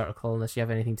my news article, unless you have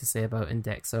anything to say about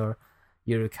Index or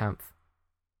Eurocamp.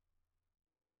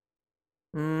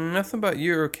 Nothing about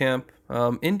Eurocamp.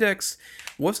 Index,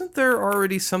 wasn't there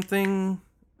already something?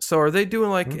 So are they doing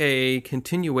like a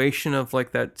continuation of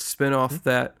like that spin-off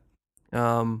that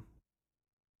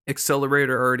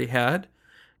Accelerator already had?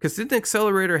 Because didn't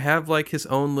Accelerator have like his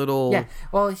own little... Yeah,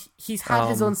 well, he's had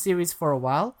his own series for a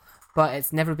while, but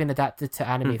it's never been adapted to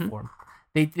anime form.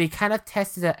 They kind of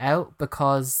tested it out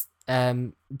because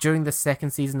during the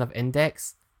second season of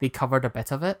Index, they covered a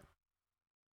bit of it.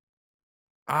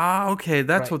 Ah, okay,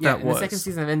 that's what that was. In the second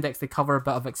season of Index, they cover a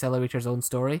bit of Accelerator's own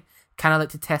story, kind of like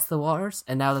to test the waters,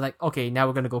 and now they're like, okay, now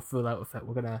we're going to go full out with it.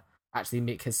 We're going to actually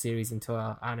make his series into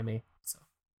an anime. So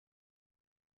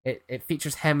it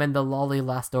features him and the Lolly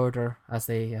Last Order as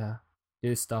they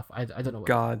do stuff. I don't know what...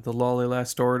 God, the Lolly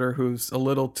Last Order, who's a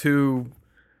little too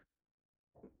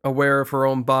aware of her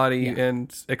own body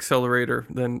and Accelerator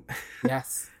than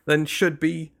than should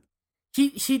be.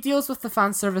 He deals with the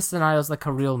fan service scenarios like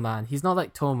a real man. He's not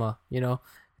like Toma, you know.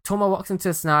 Toma walks into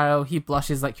a scenario, he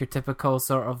blushes like your typical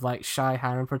sort of like shy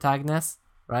harem protagonist,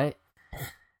 right?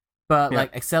 But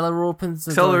like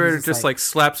Accelerator just like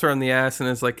slaps her on the ass and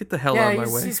is like, "Get the hell out of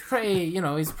my way." He's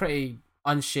pretty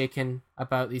unshaken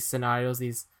about these scenarios,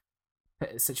 these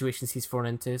situations he's thrown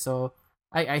into. So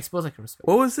I suppose I can respect.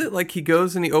 What was it like? He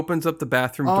goes and he opens up the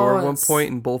bathroom door at one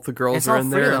point, and both the girls are in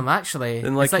there. It's all three of them actually.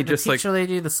 And like, he just like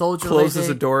lady, the soldier closes lady.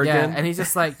 the door again. And he's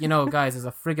just like, guys, there's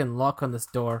a friggin' lock on this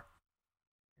door.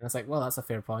 And it's like, well, that's a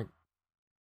fair point.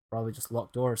 Probably just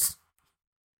locked doors.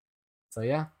 So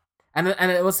yeah, and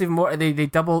it was even more. They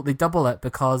double it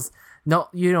because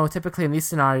typically in these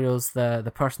scenarios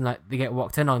the person that they get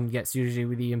walked in on gets usually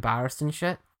really embarrassed and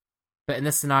shit. But in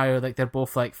this scenario, like, they're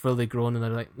both like fully grown and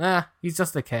they're like, nah, he's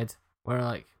just a kid.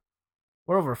 We're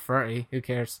over 30. Who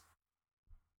cares?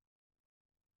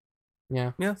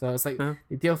 Yeah. So it's like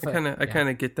they deal with I kind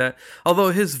of get that.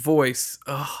 Although his voice,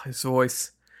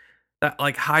 that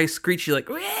like high screechy like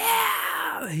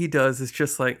he does, it's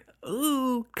just like,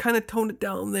 ooh, kind of tone it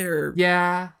down there.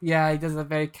 Yeah, he does a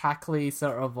very cackly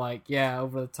sort of like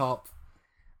over the top.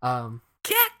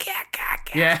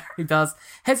 Yeah, he does.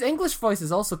 His English voice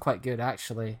is also quite good,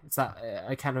 actually. It's that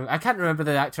I can't remember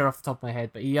the actor off the top of my head,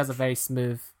 but he has a very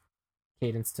smooth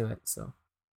cadence to it. So,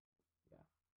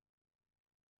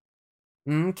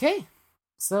 okay.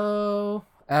 So,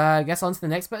 I guess on to the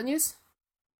next bit of news.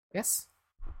 Yes.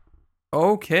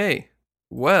 Okay.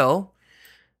 Well,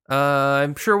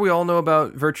 I'm sure we all know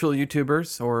about virtual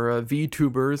YouTubers or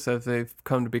VTubers, as they've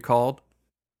come to be called.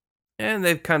 And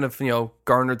they've kind of,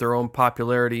 garnered their own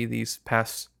popularity these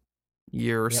past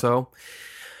year or so.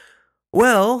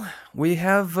 Well, we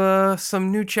have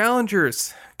some new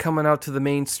challengers coming out to the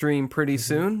mainstream pretty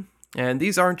soon. And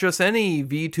these aren't just any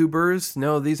VTubers.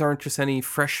 No, these aren't just any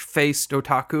fresh-faced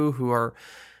otaku who are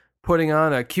putting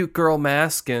on a cute girl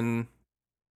mask and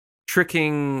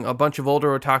tricking a bunch of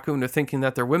older otaku into thinking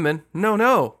that they're women.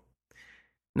 No.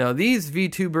 Now, these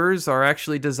VTubers are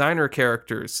actually designer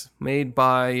characters made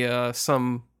by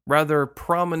some rather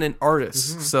prominent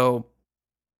artists. So,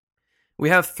 we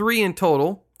have 3 in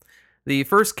total. The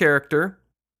first character,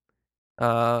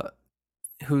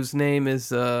 whose name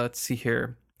is, let's see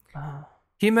here,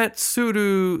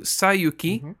 Himetsuru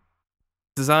Sayuki,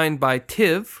 designed by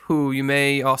Tiv, who you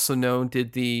may also know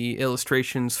did the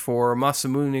illustrations for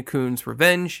Masamune-kun's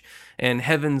Revenge and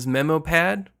Heaven's Memo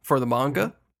Pad for the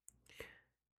manga.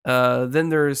 Then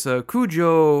there's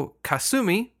Kujo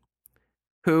Kasumi,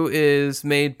 who is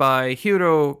made by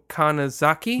Hiro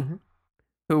Kanazaki,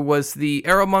 who was the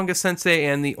Arrow Manga Sensei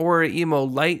and the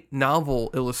Oraimo light novel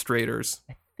illustrations.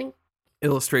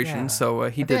 So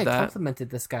he did that. I complimented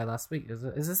this guy last week.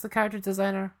 Is this the character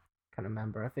designer? Can't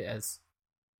remember if it is.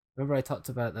 Remember I talked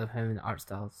about him and art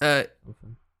styles. They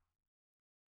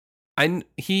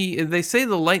say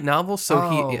the light novel,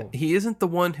 so he isn't the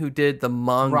one who did the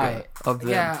manga of them.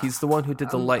 Yeah, he's the one who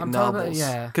did the light novels.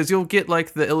 Because you'll get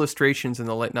like the illustrations in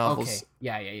the light novels.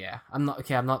 Okay. Yeah. I'm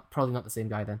probably not the same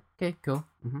guy then. Okay, cool.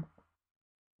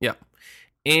 Yeah.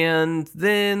 And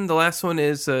then the last one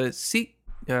is Tsukimiya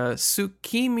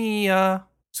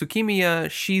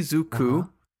Shizuku,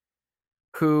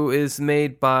 who is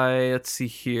made by, let's see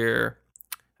here,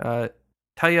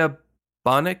 Taya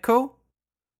Baneko,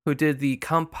 who did the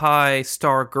Kanpai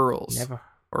Star Girls.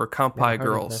 Or Kanpai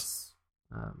Girls.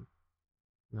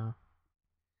 No.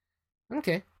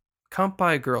 Okay.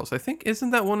 Kanpai Girls. I think,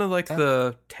 isn't that one of like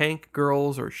the tank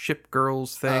girls or ship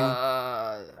girls thing?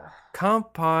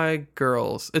 Kanpai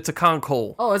Girls. It's a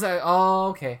Konkole. Oh, is that? Oh,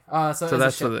 okay. So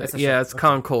that's what it is. Yeah, it's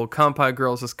Konkole. Kanpai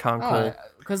Girls is Konkole.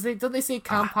 Because don't they say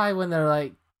Kanpai when they're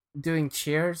like doing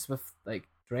cheers with like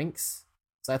drinks?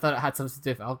 So I thought it had something to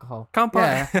do with alcohol. Kampai.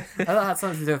 Yeah, I thought it had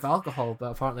something to do with alcohol,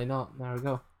 but apparently not. There we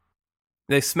go.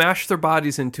 They smash their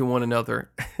bodies into one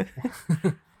another.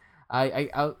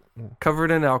 I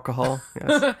Covered in alcohol.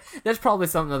 Yes. There's probably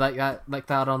something like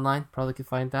that online. Probably could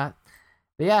find that.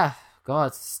 But yeah,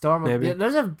 God, Storm. Yeah,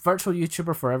 there's a virtual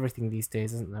YouTuber for everything these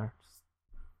days, isn't there?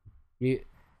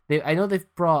 I know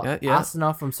they've brought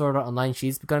Asuna from Sword Art Online.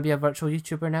 She's going to be a virtual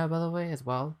YouTuber now, by the way, as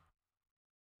well.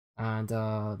 And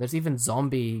there's even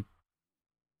zombie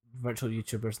virtual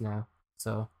YouTubers now.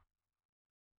 So.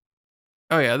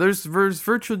 Oh yeah, there's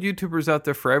virtual YouTubers out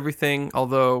there for everything.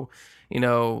 Although,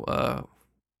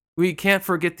 we can't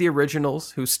forget the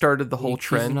originals who started the whole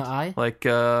trend. Like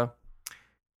Kizuna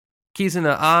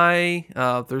Ai.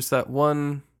 There's that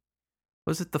one.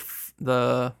 Was it the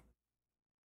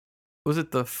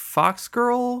fox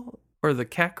girl or the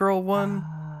cat girl one?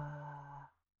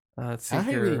 Let's see I don't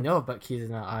here. really know about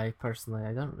Kizuna Ai personally.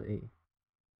 I don't really.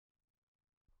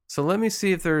 So let me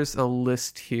see if there's a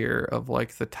list here of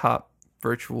like the top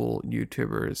virtual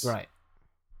YouTubers. Right.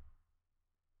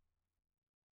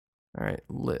 All right,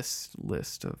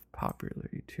 list of popular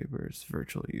YouTubers,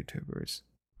 virtual YouTubers.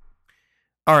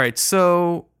 All right,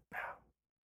 so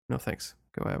no thanks.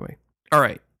 Go away. All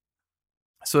right.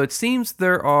 So it seems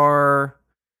there are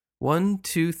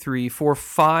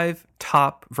 5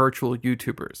 top virtual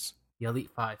YouTubers. The Elite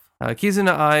 5.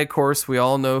 Kizuna Ai, of course, we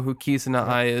all know who Kizuna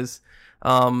Ai is.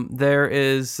 There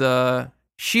is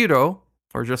Shiro,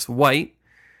 or just White,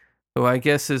 who I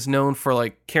guess is known for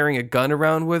like carrying a gun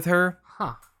around with her.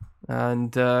 Huh.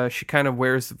 And she kind of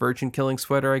wears the virgin killing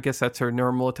sweater. I guess that's her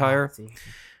normal attire.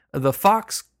 The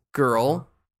Fox Girl,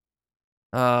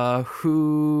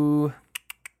 who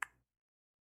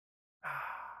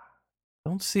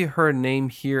don't see her name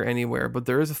here anywhere, but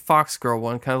there is a Fox Girl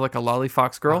one, kind of like a lolly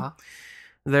Fox Girl. Uh-huh.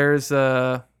 There's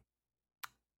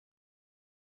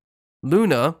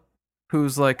Luna,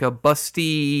 who's like a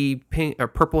busty pink or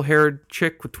purple-haired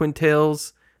chick with twin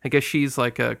tails. I guess she's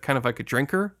like a kind of like a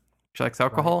drinker. She likes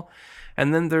alcohol. Right.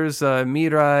 And then there's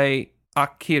Mirai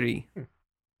Akiri,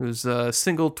 who's a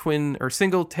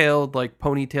single-tailed, like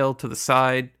ponytail to the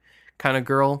side kind of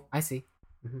girl. I see.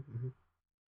 Mm-hmm, mm-hmm.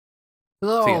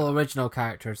 They're all original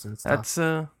characters and stuff. That's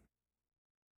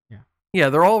yeah,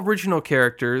 they're all original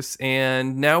characters,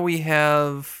 and now we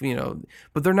have,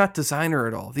 but they're not designer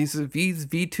at all. These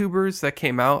VTubers that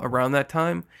came out around that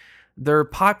time, they're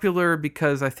popular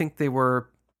because I think they were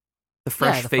the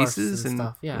fresh faces and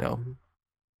stuff. Yeah. Mm-hmm.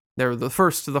 They're the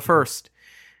first of the first.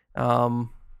 Let's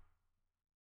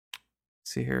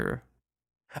see here.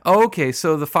 Oh, okay,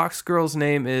 so the Fox Girl's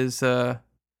name is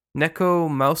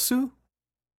Nekomasu?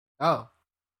 Oh.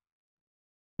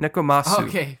 Nekomasu.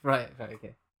 Okay, right,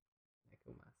 okay.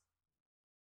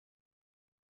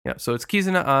 Yeah, so it's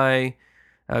Kizuna Ai,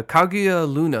 Kaguya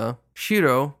Luna,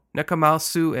 Shiro,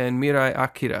 Nekomasu, and Mirai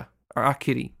Akiri.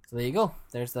 So there you go.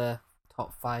 There's the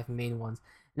top 5 main ones.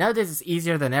 Nowadays, it's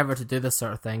easier than ever to do this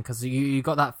sort of thing because you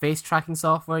got that face tracking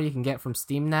software you can get from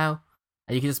Steam now,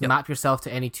 and you can just map yourself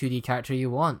to any 2D character you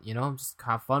want. Just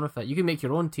have fun with it. You can make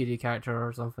your own 2D character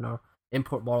or something, or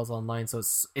import models online. So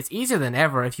it's easier than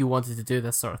ever if you wanted to do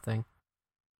this sort of thing.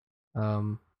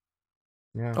 Yeah.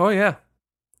 Oh yeah.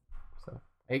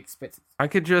 I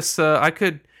could just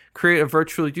create a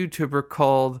virtual YouTuber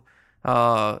called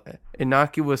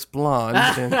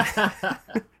InnocuousBlond.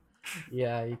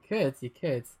 Yeah, you could.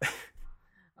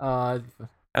 And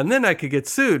then I could get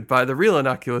sued by the real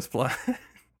InnocuousBlond.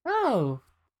 Oh,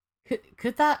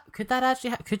 could that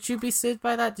actually? Could you be sued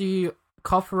by that? Do you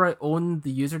copyright own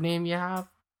the username you have?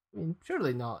 I mean,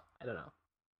 surely not. I don't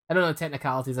know the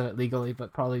technicalities of it legally,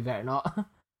 but probably better not.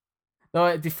 Though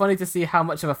it'd be funny to see how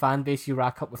much of a fan base you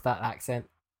rack up with that accent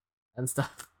and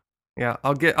stuff. Yeah,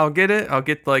 I'll get it. I'll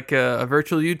get like a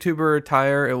virtual YouTuber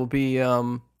attire. It will be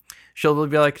she'll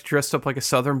be like dressed up like a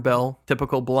Southern belle,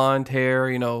 typical blonde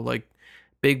hair, like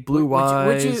big blue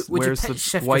eyes. Would you pitch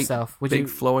shift white, yourself?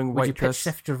 Flowing white dress. Would you pitch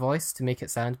shift your voice to make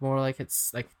it sound more like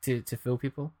it's like to fool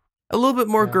people? A little bit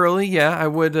more girly, yeah. I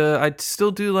would. I'd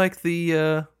still do like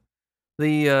the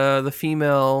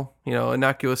female,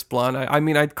 InnocuousBlond. I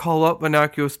mean, I'd call up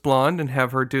InnocuousBlond and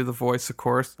have her do the voice, of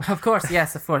course. Of course,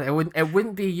 yes, of course. It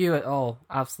wouldn't be you at all.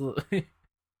 Absolutely.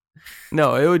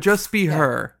 No, it would just be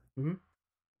her. Mm-hmm.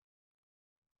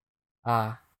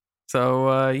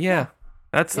 So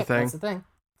that's the thing. That's the thing.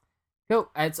 Cool.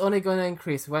 It's only going to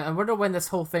increase. I wonder when this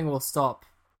whole thing will stop.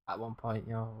 At one point,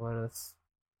 where this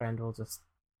trend will just.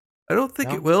 I don't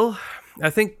think it will. I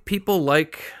think people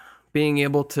like being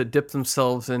able to dip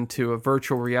themselves into a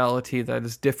virtual reality that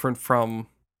is different from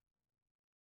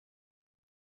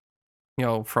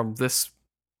from this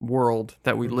world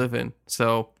that we live in.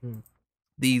 So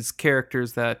these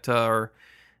characters that are,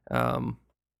 I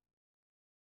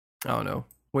don't know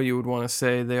what you would want to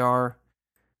say. They are,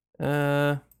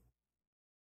 they're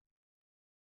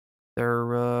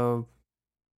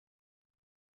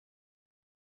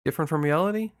different from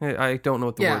reality. I don't know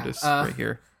what the word is right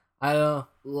here. I don't know.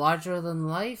 Larger than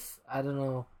life? I don't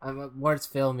know. Words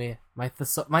fail me.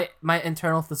 My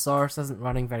internal thesaurus isn't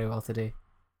running very well today.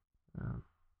 No.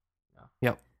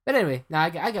 Yep. But anyway,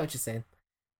 I get what you're saying.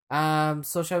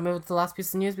 So shall we move to the last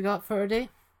piece of news we got for today?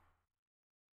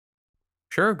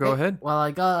 Sure, go ahead. Well,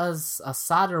 I got us a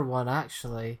sadder one,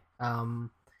 actually.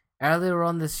 Earlier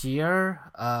on this year,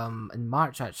 in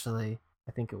March, actually,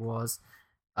 I think it was,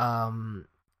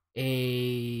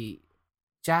 a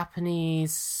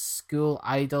Japanese school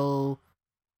idol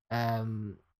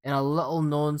in a little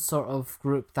known sort of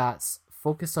group that's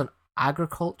focused on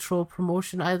agricultural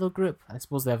promotion idol group. I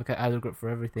suppose they have an idol group for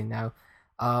everything now.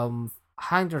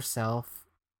 Hanged herself,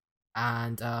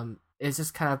 and it's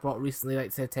just kind of brought recently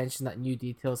to attention that new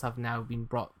details have now been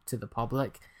brought to the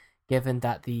public, given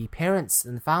that the parents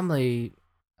and family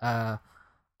of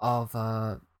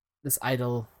this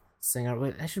idol singer,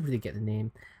 wait, I should really get the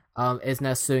name, is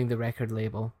now suing the record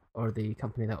label or the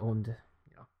company that owned the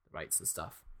rights and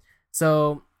stuff.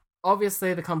 So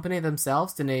obviously the company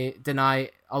themselves deny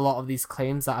a lot of these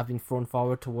claims that have been thrown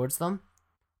forward towards them.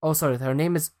 Oh, sorry, her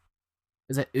name is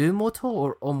it Umoto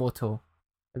or Omoto?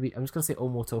 I'm just gonna say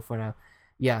Omoto for now.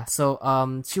 Yeah,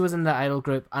 so she was in the idol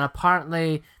group, and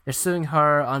apparently they're suing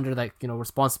her under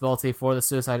responsibility for the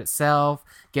suicide itself,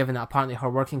 given that apparently her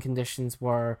working conditions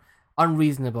were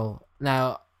unreasonable.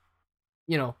 Now,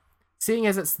 seeing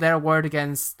as it's their word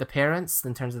against the parents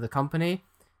in terms of the company,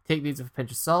 take these with a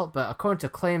pinch of salt, but according to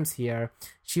claims here,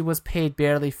 she was paid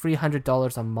barely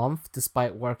 $300 a month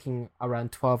despite working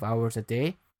around 12 hours a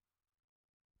day.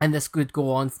 And this could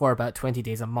go on for about 20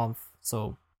 days a month,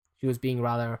 so she was being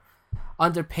rather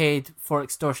underpaid for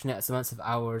extortionate amounts of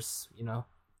hours,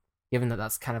 given that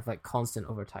that's kind of like constant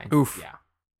overtime. Oof. Yeah.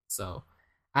 So,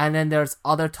 and then there's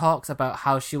other talks about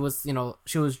how she was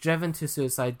driven to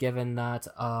suicide, given that,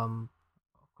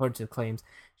 according to claims,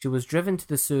 she was driven to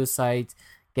the suicide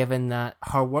given that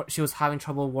she was having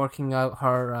trouble working out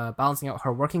her, balancing out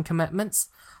her working commitments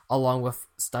along with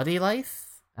study life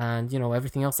and,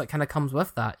 everything else that kind of comes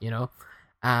with that,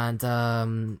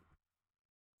 and,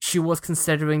 she was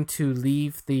considering to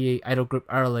leave the idol group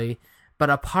early, but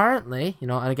apparently,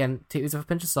 and again, take these with a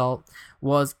pinch of salt,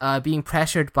 was being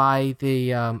pressured by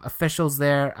the officials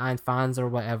there and fans or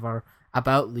whatever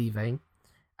about leaving.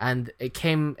 And it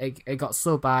got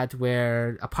so bad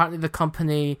where apparently the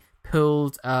company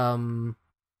pulled money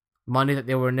that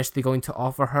they were initially going to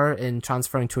offer her in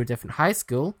transferring to a different high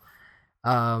school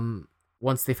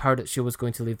once they've heard that she was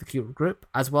going to leave the group,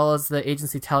 as well as the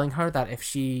agency telling her that if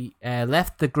she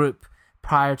left the group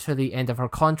prior to the end of her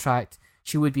contract,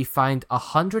 she would be fined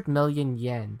 100 million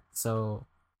yen. So,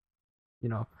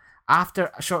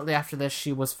 shortly after this,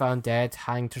 she was found dead,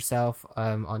 hanged herself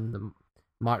on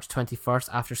March 21st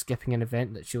after skipping an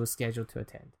event that she was scheduled to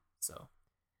attend. So,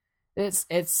 it's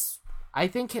I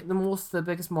think the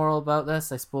biggest moral about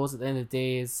this, I suppose, at the end of the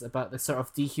day, is about the sort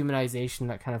of dehumanization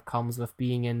that kind of comes with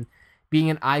being an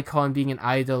icon, being an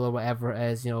idol, or whatever it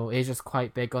is. Asia's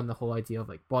quite big on the whole idea of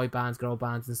like boy bands, girl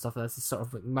bands, and stuff like that. It's sort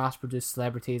of like mass-produced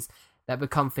celebrities that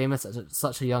become famous at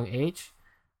such a young age.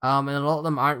 And a lot of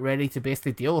them aren't ready to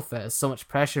basically deal with it. There's so much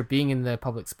pressure being in the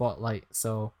public spotlight.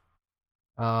 So,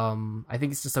 I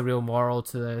think it's just a real moral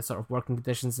to the sort of working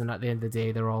conditions, and at the end of the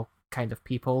day, they're all kind of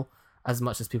people, as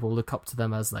much as people look up to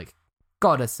them as like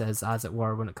goddesses, as it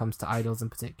were, when it comes to idols in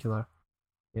particular.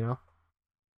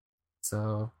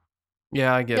 So,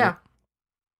 yeah, I get it.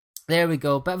 There we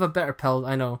go. Bit of a bitter pill,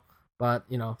 I know, but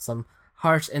some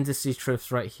harsh industry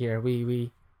truths right here.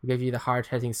 We give you the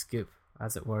hard-hitting scoop,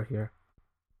 as it were, here.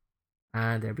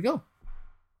 And there we go.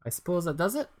 I suppose that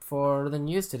does it for the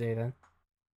news today, then.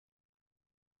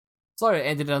 Sorry it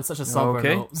ended on such a somber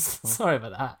note. Sorry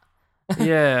about that.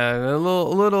 Yeah, a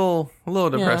little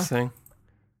depressing. Yeah.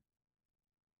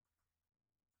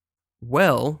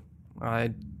 Well,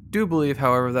 I do believe,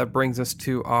 however, that brings us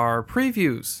to our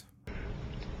previews.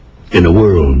 In a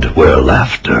world where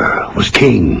laughter was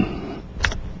king.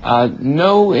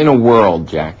 No, in a world,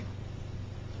 Jack.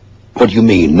 What do you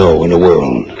mean, no, in a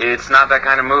world? It's not that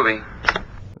kind of movie.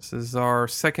 This is our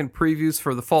second previews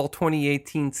for the fall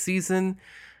 2018 season.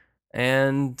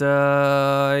 And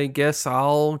I guess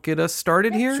I'll get us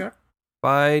started here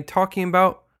by talking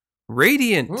about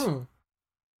Radiant.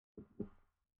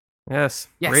 Yes,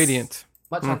 Radiant.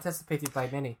 Much anticipated by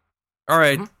many. All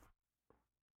right.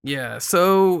 Yeah,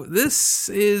 so this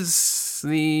is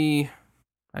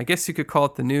I guess you could call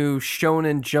it the new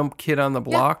shonen jump kid on the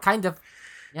block. Yeah, kind of.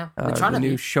 Yeah, they're trying the to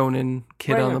new be. shonen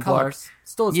kid Wearing on the their block. colours.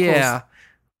 Still as Yeah. close.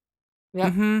 Yeah.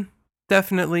 Mm-hmm.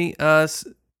 Definitely.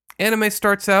 Anime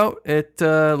starts out. It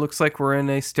looks like we're in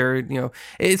a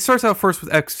it starts out first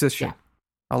with exposition. Yeah.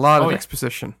 A lot of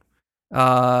exposition.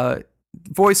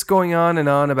 Voice going on and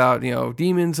on about,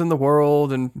 demons in the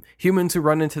world and humans who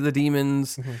run into the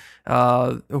demons,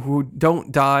 who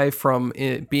don't die from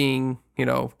it being,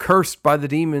 cursed by the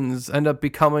demons, end up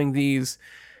becoming these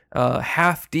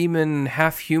half demon,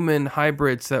 half human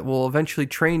hybrids that will eventually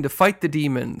train to fight the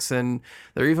demons, and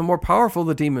they're even more powerful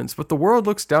than demons, but the world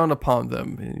looks down upon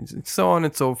them, and so on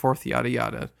and so forth, yada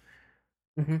yada.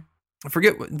 Mm-hmm. I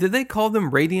forget, did they call them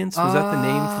Radiants? Was that the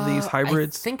name for these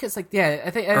hybrids? I think it's like,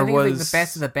 I think it's like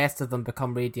the best of them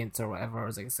become Radiants or whatever.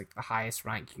 It's like the highest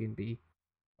rank you can be,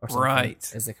 or something.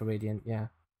 Right. Is like a Radiant, yeah.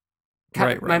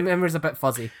 Right. My memory's a bit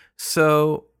fuzzy.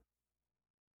 So,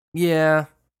 yeah,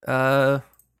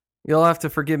 you'll have to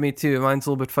forgive me too. Mine's a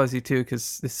little bit fuzzy too,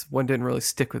 because this one didn't really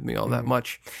stick with me all that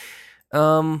much.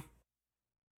 So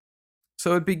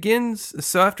it begins.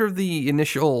 So after the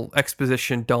initial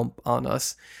exposition dump on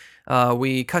us,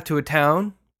 we cut to a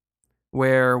town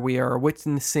where we are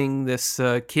witnessing this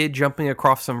kid jumping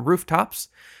across some rooftops.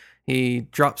 He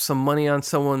drops some money on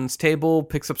someone's table,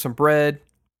 picks up some bread,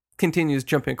 continues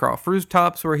jumping across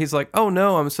rooftops, where he's like, "Oh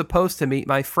no, I'm supposed to meet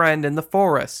my friend in the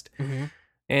forest." Mm-hmm.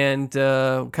 And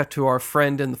cut to our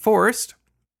friend in the forest,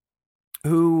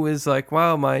 who is like,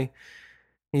 "Wow,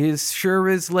 he sure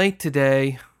is late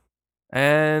today."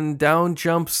 And down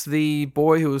jumps the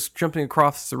boy who was jumping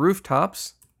across the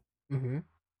rooftops. Mm-hmm.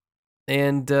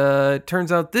 And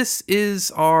turns out this is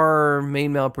our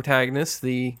main male protagonist,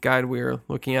 the guy we were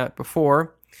looking at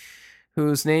before,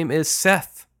 whose name is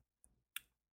Seth.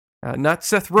 Not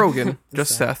Seth Rogen,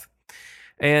 just Seth.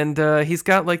 And he's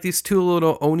got like these two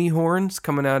little Oni horns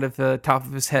coming out of the top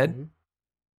of his head. Mm-hmm.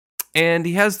 And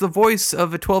he has the voice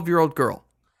of a 12-year-old girl.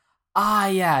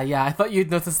 Yeah. I thought you'd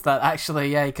noticed that,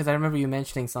 actually, because I remember you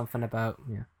mentioning something about...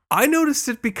 Yeah. I noticed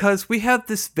it because we have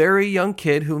this very young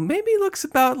kid who maybe looks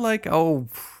about like,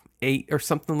 8 or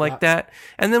something like that.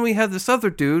 And then we have this other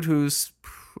dude who's,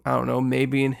 I don't know,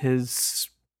 maybe in his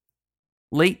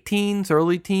late teens,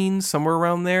 early teens, somewhere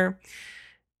around there.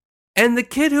 And the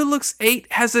kid who looks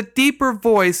 8 has a deeper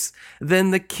voice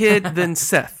than the kid than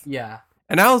Seth. Yeah.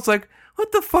 And I was like,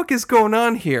 what the fuck is going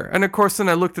on here? And of course, then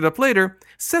I looked it up later.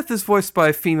 Seth is voiced by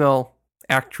a female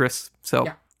actress. So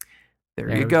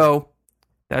there you go.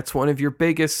 That's one of your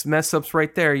biggest mess ups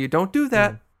right there. You don't do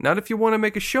that. Not if you want to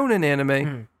make a shonen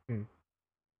anime.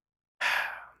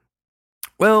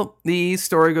 Well, the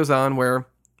story goes on where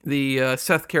the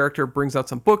Seth character brings out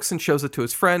some books and shows it to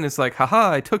his friend. It's like,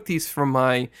 haha, I took these from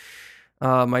my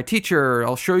teacher.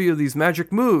 I'll show you these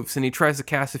magic moves. And he tries to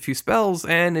cast a few spells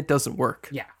and it doesn't work.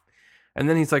 Yeah. And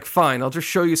then he's like, fine, I'll just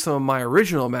show you some of my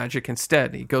original magic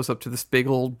instead. He goes up to this big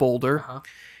old boulder.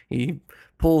 He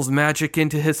pulls magic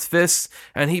into his fists,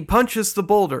 and he punches the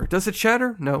boulder. Does it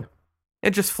shatter? No. It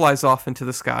just flies off into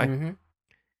the sky.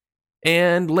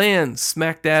 And lands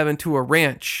smack dab into a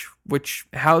ranch, which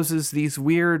houses these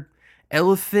weird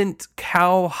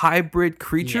elephant-cow hybrid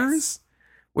creatures,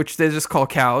 which they just call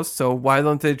cows. So why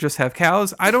don't they just have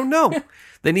cows? I don't know.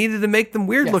 They needed to make them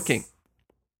weird looking.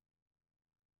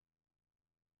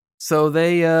 So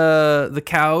they, the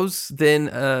cows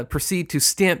then proceed to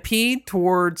stampede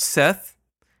towards Seth,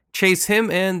 chase him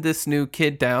and this new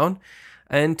kid down,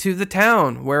 and to the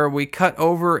town where we cut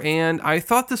over. And I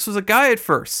thought this was a guy at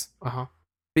first,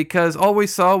 because all we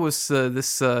saw was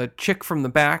this chick from the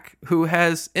back who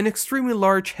has an extremely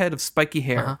large head of spiky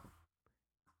hair.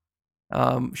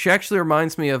 She actually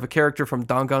reminds me of a character from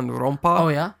Danganronpa. Oh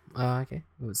yeah, okay,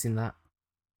 I haven't seen that.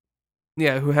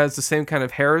 Yeah, who has the same kind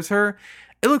of hair as her.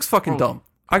 It looks fucking dumb.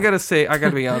 I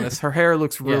gotta be honest. Her hair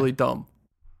looks really dumb.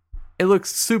 It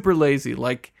looks super lazy.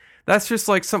 Like, that's just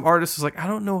like some artist was like, I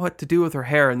don't know what to do with her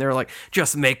hair. And they're like,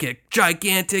 just make it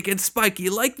gigantic and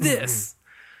spiky like this.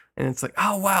 And it's like,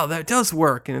 oh, wow, that does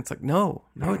work. And it's like, no,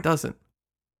 it doesn't.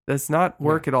 Does not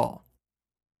work at all.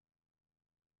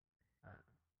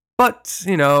 But,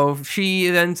 she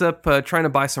ends up trying to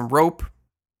buy some rope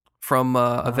from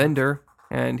a vendor.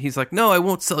 And he's like, no, I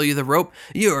won't sell you the rope.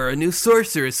 You're a new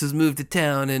sorceress who's moved to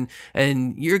town,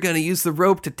 and you're going to use the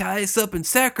rope to tie us up and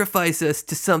sacrifice us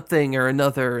to something or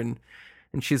another. And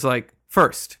she's like,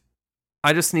 first,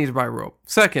 I just need to buy rope.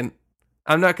 Second,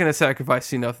 I'm not going to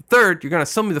sacrifice you enough. Third, you're going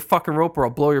to sell me the fucking rope or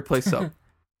I'll blow your place up.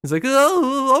 He's like,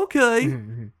 oh, okay.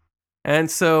 And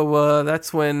so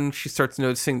that's when she starts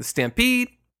noticing the stampede.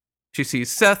 She sees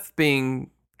Seth being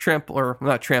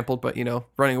not trampled, but,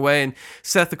 running away. And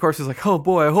Seth, of course, is like, oh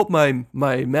boy, I hope my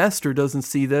master doesn't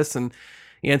see this. And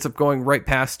he ends up going right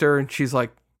past her, and she's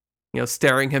like,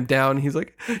 staring him down. And he's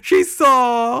like, she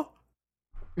saw.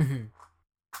 Mm-hmm.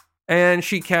 And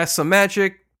she casts some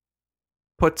magic,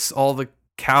 puts all the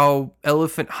cow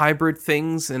elephant hybrid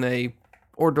things in a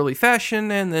orderly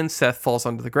fashion, and then Seth falls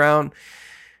onto the ground.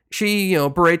 She,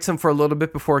 berates him for a little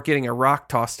bit before getting a rock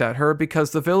tossed at her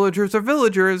because the villagers are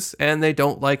villagers and they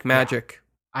don't like magic.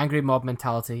 Yeah. Angry mob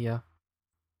mentality, yeah.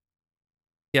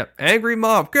 Yep, angry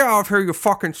mob. Get out of here, you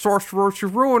fucking sorcerers. You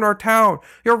ruin our town.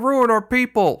 You ruin our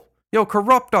people. You'll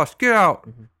corrupt us. Get out.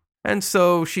 Mm-hmm. And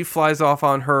so she flies off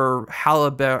on her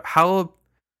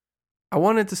I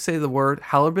wanted to say the word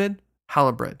halberd.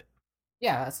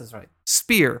 Yeah, that's right.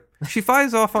 Spear. She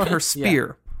flies off on her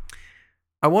spear. Yeah.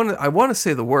 I want to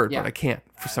say the word, but I can't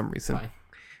for some reason. Fine.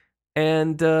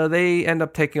 And they end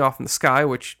up taking off in the sky,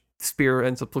 which spear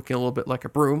ends up looking a little bit like a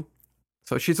broom.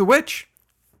 So she's a witch.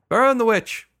 Burn the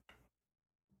witch.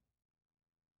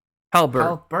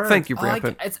 Halberd. Thank you,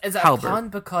 Brampant. Is it a pun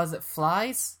because it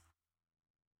flies?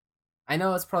 I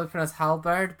know it's probably pronounced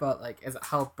halberd, but is it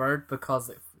halberd because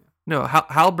it... No,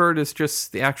 halberd is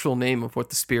just the actual name of what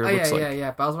the spear looks like.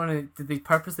 Yeah. But I was wondering, did they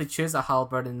purposely choose a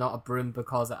halberd and not a broom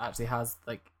because it actually has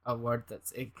a word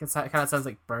it kind of sounds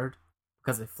like bird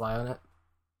because they fly on it?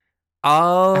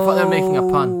 Oh, I thought they were making a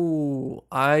pun.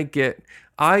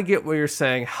 I get what you're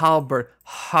saying. Halberd,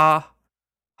 ha.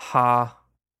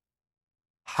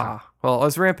 Well,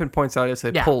 as Rampant points out, it's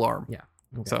a pole arm. Yeah.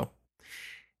 Okay. So,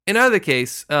 in either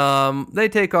case, they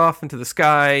take off into the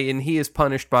sky, and he is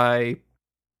punished by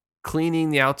cleaning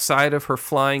the outside of her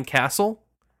flying castle.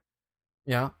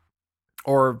 Yeah.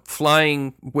 Or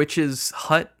flying witch's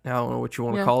hut. I don't know what you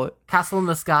want to call it. Castle in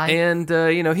the sky. And,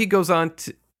 he goes on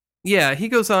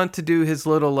to do his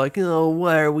little,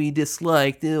 why are we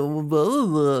disliked?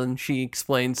 And she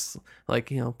explains,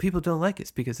 people don't like us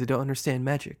because they don't understand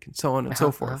magic and so on and so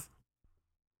forth.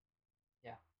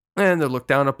 Yeah. And they're looked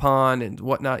down upon and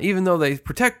whatnot, even though they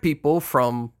protect people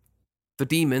from the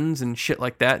demons and shit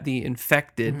like that, the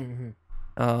infected,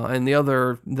 and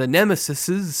the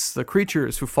nemesises, the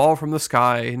creatures who fall from the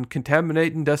sky and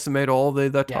contaminate and decimate all they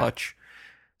that touch,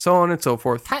 so on and so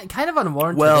forth. Kind of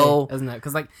unwarranted, isn't it?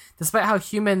 Because despite how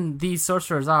human these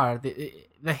sorcerers are,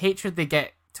 the hatred they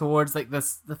get towards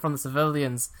this from the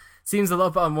civilians seems a little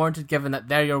bit unwarranted, given that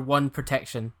they're your one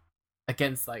protection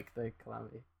against the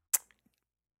calamity.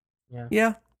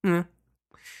 Yeah.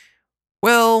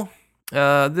 Well.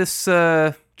 This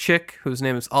chick, whose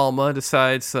name is Alma,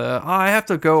 decides, I have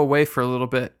to go away for a little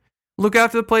bit. Look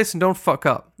after the place and don't fuck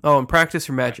up. Oh, and practice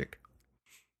your magic.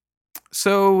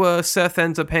 So Seth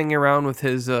ends up hanging around with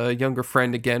his younger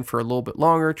friend again for a little bit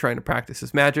longer, trying to practice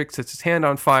his magic, sets his hand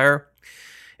on fire,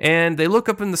 and they look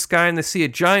up in the sky and they see a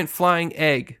giant flying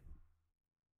egg.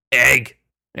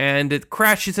 And it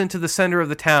crashes into the center of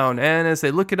the town, and as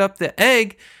they look it up, the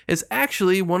egg is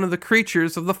actually one of the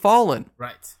creatures of the fallen.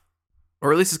 Right.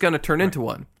 Or at least it's going to turn into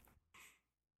one.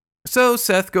 So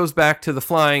Seth goes back to the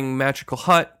flying magical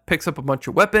hut, picks up a bunch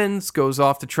of weapons, goes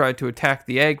off to try to attack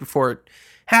the egg before it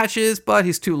hatches, but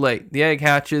he's too late. The egg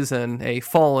hatches and a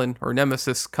fallen or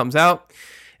nemesis comes out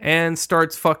and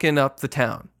starts fucking up the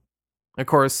town. Of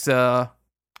course,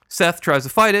 Seth tries to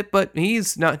fight it, but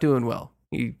he's not doing well.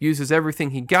 He uses everything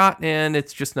he got and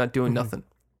it's just not doing nothing.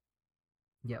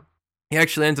 Yep. He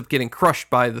actually ends up getting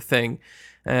crushed by the thing.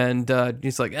 And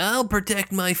he's like, I'll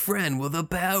protect my friend with the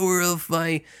power of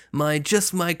my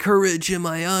courage and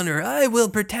my honor. I will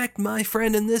protect my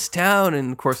friend in this town.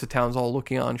 And of course the town's all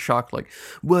looking on shocked, like,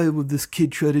 why would this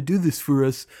kid try to do this for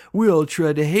us? We all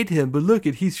try to hate him, but look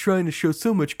he's trying to show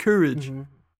so much courage.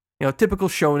 Typical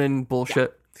shonen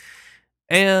bullshit.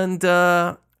 And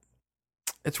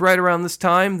it's right around this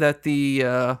time that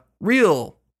the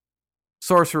real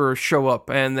sorcerers show up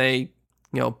and they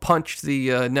punch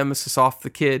the nemesis off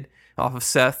of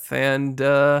Seth, and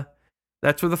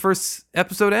that's where the first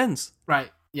episode ends. Right,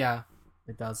 yeah,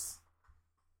 it does.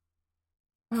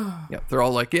 Yeah, they're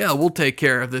all like, yeah, we'll take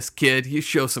care of this kid. You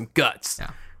show some guts. Yeah.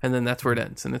 And then that's where it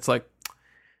ends. And it's like,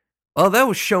 well, that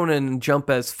was shonen jump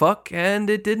as fuck, and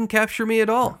it didn't capture me at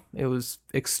all. It was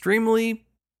extremely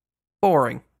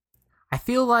boring. I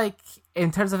feel like,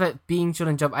 in terms of it being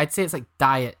shonen jump, I'd say it's like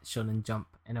diet shonen jump,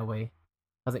 in a way.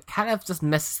 Because it kind of just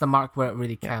misses the mark where it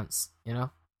really counts,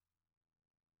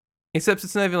 Except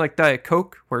it's not even like Diet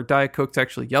Coke, where Diet Coke's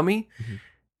actually yummy. Mm-hmm.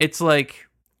 It's like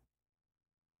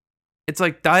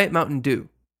Diet Mountain Dew.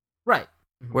 Right.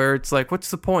 Mm-hmm. Where it's like,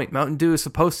 what's the point? Mountain Dew is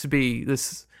supposed to be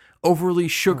this overly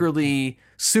sugary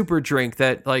super drink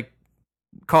that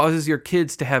causes your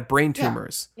kids to have brain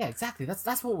tumors. Yeah, exactly.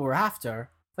 That's what we're after.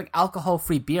 Like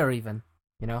alcohol-free beer, even.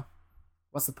 You know,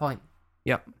 what's the point?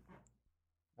 Yep.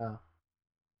 Oh.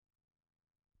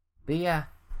 But yeah.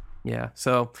 Yeah.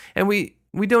 So, and we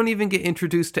don't even get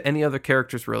introduced to any other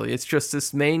characters really. It's just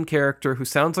this main character who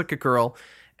sounds like a girl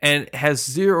and has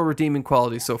zero redeeming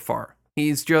qualities so far.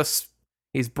 He's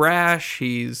brash.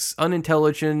 He's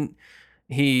unintelligent.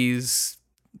 He's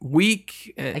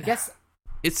weak. I guess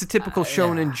it's a typical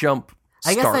shonen jump.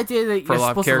 I guess the idea that you're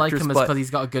supposed to like him is but because he's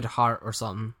got a good heart or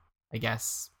something. I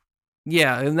guess.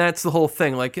 Yeah, and that's the whole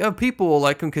thing. Like, people will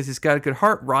like him because he's got a good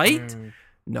heart, right?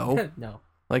 No. No.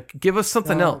 Like, give us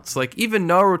something else. Like, even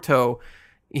Naruto,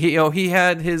 he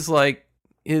had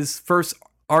his first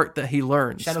art that he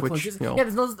learns, which is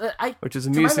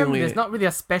amusingly. There's not really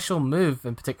a special move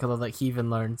in particular that he even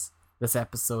learns this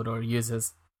episode or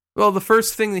uses. Well, the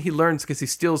first thing that he learns because he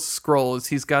steals scroll is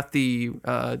he's got the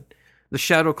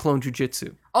shadow clone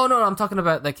jujitsu. Oh no, I'm talking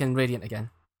about like in Radiant again.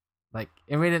 Like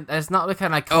in Radiant, it's not like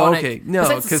an iconic. Oh, okay, no,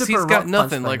 because he's got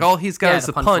nothing. Like all he's got is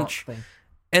a punch.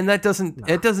 And that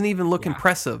it doesn't even look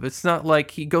impressive. It's not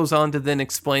like he goes on to then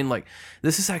explain like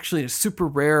this is actually a super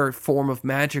rare form of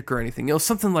magic or anything.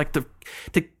 Something like to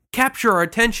capture our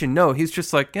attention. No, he's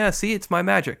just like, yeah, see, it's my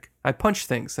magic. I punch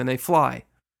things and they fly.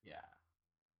 Yeah.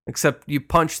 Except you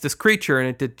punched this creature and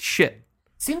it did shit.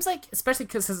 Seems like, especially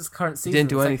because it's current season,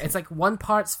 didn't do anything. It's like one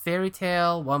part's Fairy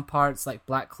Tail, one part's like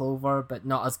Black Clover, but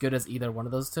not as good as either one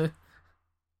of those two.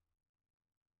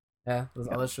 Yeah, those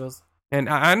other shows. And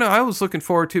I know I was looking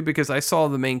forward to because I saw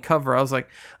the main cover. I was like,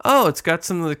 oh, it's got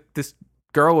some of this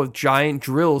girl with giant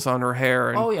drills on her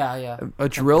hair. And a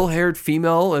drill-haired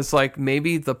female is like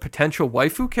maybe the potential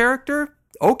waifu character.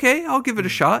 Okay, I'll give it a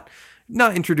shot.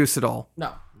 Not introduced at all.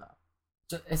 No.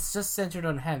 It's just centered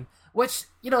on him. Which,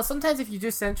 sometimes if you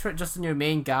do center it just on your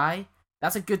main guy,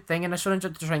 that's a good thing in a shonen to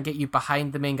try and get you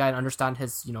behind the main guy and understand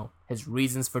his, his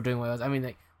reasons for doing what he was. I mean,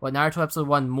 like, Naruto episode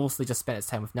 1 mostly just spent its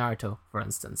time with Naruto, for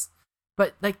instance.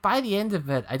 But, like, by the end of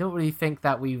it, I don't really think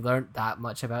that we learned that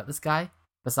much about this guy,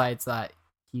 besides that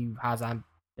he has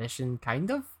ambition, kind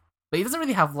of. But he doesn't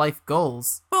really have life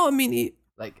goals. Well, I mean,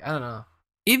 I don't know.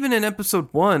 Even in episode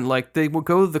 1, like, they will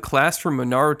go to the classroom of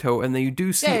Naruto, and then you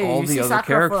do see all the other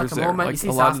Sakura characters there. Like,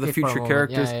 a lot of the future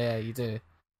characters. Yeah, you do.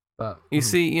 But you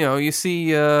see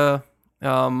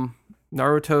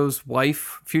Naruto's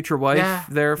future wife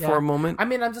for a moment. I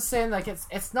mean, I'm just saying, like,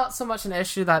 it's not so much an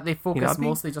issue that they focus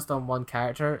mostly just on one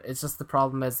character. It's just the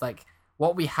problem is, like,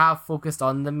 what we have focused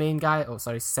on the main guy,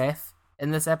 Seth,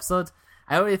 in this episode,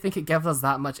 I don't really think it gives us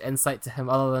that much insight to him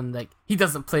other than, like, he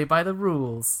doesn't play by the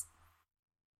rules.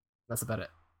 That's about it.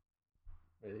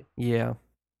 Really. Yeah.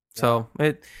 So,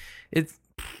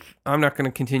 I'm not going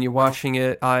to continue watching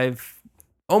it. I've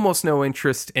almost no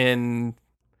interest in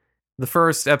the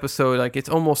first episode. Like, it's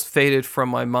almost faded from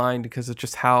my mind because of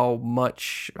just how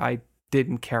much I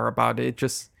didn't care about it.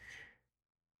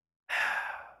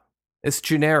 It's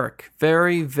generic.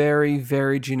 Very, very,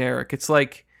 very generic. It's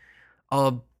like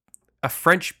a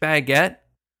French baguette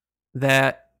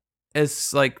that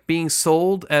is like being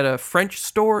sold at a French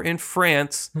store in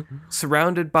France,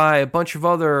 surrounded by a bunch of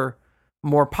other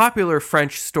more popular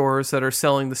French stores that are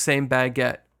selling the same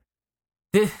baguette.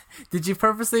 Did you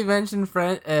purposely mention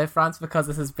France because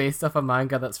this is based off a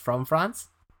manga that's from France?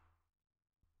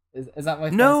 Is that why?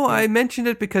 No, I mentioned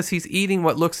it because he's eating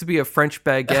what looks to be a French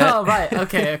baguette. Oh, right.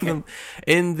 Okay.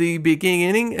 In the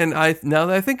beginning, and now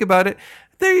that I think about it,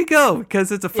 there you go,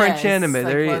 because it's a French anime. Like,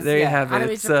 there you have it. Anime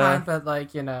it's Japan, but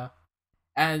like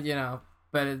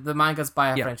but the manga's by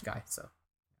a French guy, so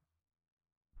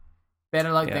better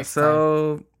luck next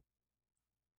time.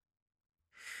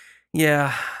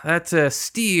 Yeah, that's a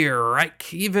steer, right?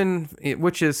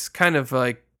 Which is kind of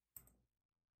like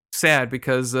sad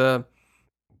because the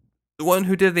one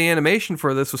who did the animation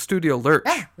for this was Studio Lurch.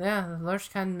 Yeah,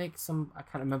 Lurch can make some. I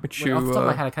can't remember. Off the top of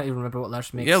my head, I can't even remember what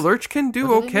Lurch makes. Yeah, Lurch can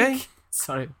do okay.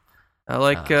 Sorry. I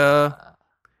like.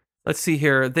 Let's see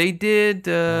here. They did.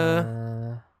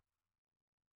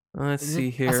 Let's see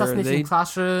here. Assassination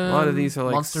Classroom. A lot of these are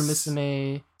like Monster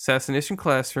Musume. Assassination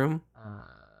Classroom.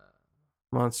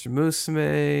 Monster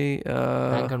Musume.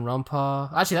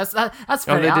 Danganronpa. Actually, that's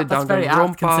very apt. That's very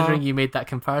apt considering you made that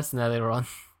comparison earlier on.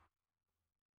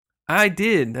 I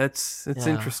did. That's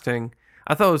interesting.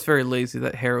 I thought it was very lazy.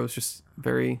 That hair was just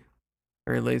very,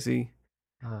 very lazy.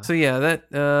 So yeah, that.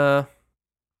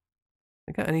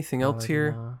 I got anything else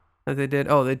here that they did?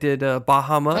 Oh, they did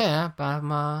Bahama. Oh, yeah,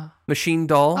 Bahama. Machine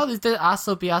Doll. Oh, they did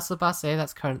Asobi Asobase.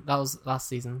 That's current. That was last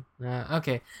season.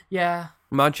 Okay. Yeah.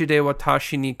 Majide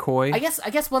Watashi ni Koi. I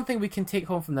guess one thing we can take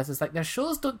home from this is like their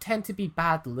shows don't tend to be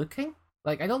bad looking.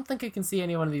 Like, I don't think I can see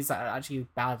any one of these that are actually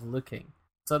bad looking.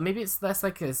 So maybe it's less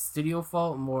like a studio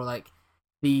fault, more like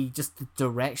the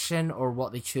direction or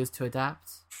what they choose to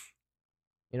adapt.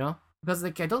 You know? Because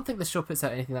like I don't think the show puts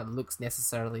out anything that looks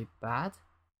necessarily bad.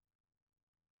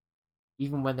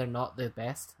 Even when they're not the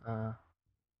best. I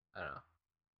don't know.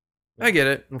 I get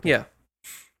it. Okay. Yeah.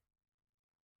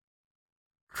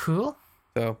 Cool.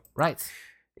 So right.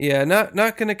 Yeah,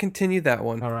 not gonna continue that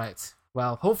one. Alright.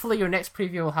 Well, hopefully your next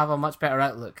preview will have a much better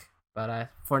outlook. But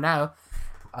for now,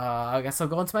 I guess I'll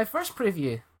go on to my first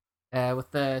preview.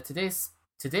 With the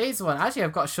today's one. Actually,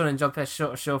 I've got a Shonen Jump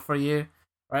show for you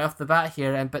right off the bat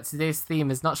here, but today's theme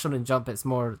is not Shonen Jump, it's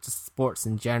more just sports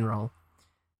in general.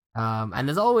 And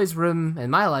there's always room in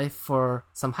my life for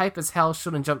some hype as hell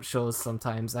Shonen Jump shows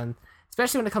sometimes, and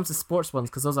especially when it comes to sports ones,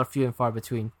 because those are few and far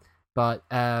between. But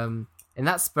in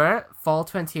that spirit, Fall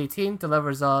 2018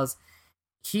 delivers us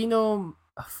Hinomaru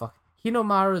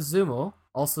Zumo,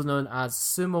 also known as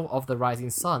Sumo of the Rising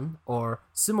Sun, or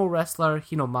Sumo Wrestler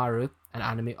Hinomaru, an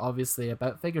anime obviously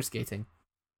about figure skating.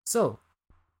 So,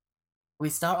 we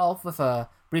start off with a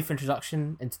brief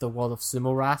introduction into the world of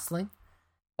sumo wrestling.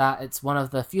 That it's one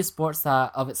of the few sports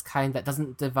that of its kind that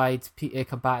doesn't divide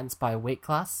combatants by weight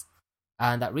class,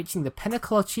 and that reaching the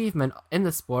pinnacle achievement in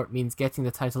the sport means getting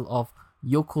the title of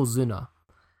Yokozuna.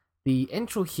 The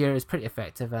intro here is pretty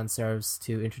effective and serves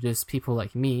to introduce people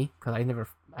like me, because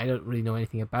I don't really know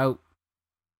anything about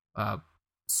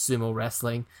sumo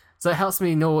wrestling, so it helps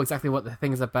me know exactly what the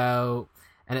thing is about,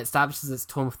 and it establishes its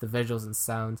tone with the visuals and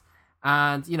sound.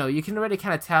 And, you know, you can already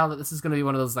kind of tell that this is going to be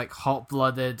one of those, like,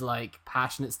 hot-blooded, like,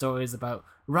 passionate stories about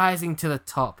rising to the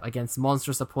top against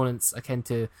monstrous opponents akin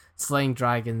to slaying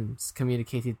dragons,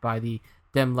 communicated by the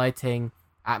dim lighting,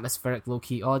 atmospheric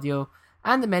low-key audio,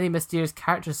 and the many mysterious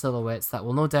character silhouettes that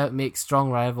will no doubt make strong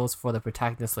rivals for the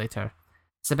protagonist later.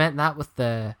 Cement that with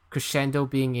the crescendo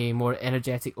being a more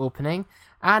energetic opening,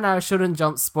 and our Shonen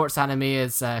Jump sports anime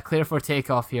is clear for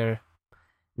takeoff here.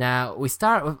 Now, we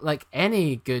start with, like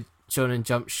any good Shonen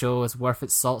Jump show is worth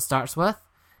its salt starts with,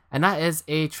 and that is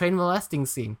a train molesting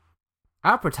scene.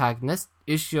 Our protagonist,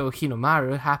 Ushio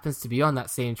Hinomaru, happens to be on that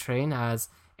same train as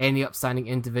any upstanding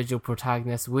individual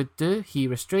protagonist would do. He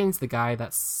restrains the guy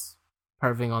that's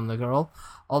perving on the girl,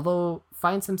 although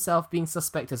finds himself being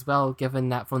suspect as well, given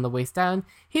that from the waist down,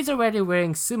 he's already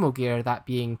wearing sumo gear, that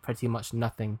being pretty much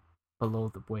nothing below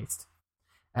the waist.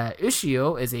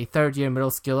 Ushio is a third-year middle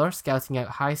schooler scouting out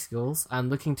high schools and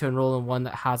looking to enroll in one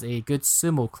that has a good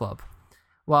sumo club.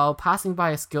 While passing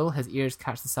by a school, his ears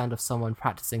catch the sound of someone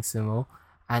practicing sumo,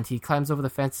 and he climbs over the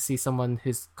fence to see someone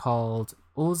who's called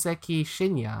Ozeki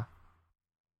Shinya,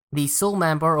 the sole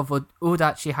member of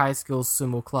Odachi High School's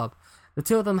sumo club. The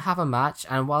two of them have a match,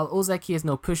 and while Ozeki is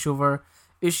no pushover,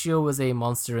 Ushio is a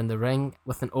monster in the ring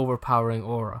with an overpowering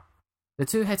aura. The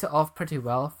two hit it off pretty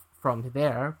well from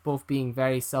there, both being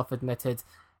very self-admitted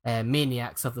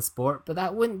maniacs of the sport, but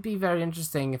that wouldn't be very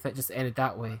interesting if it just ended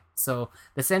that way. So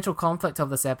the central conflict of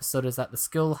this episode is that the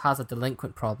school has a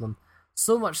delinquent problem,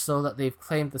 so much so that they've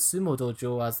claimed the sumo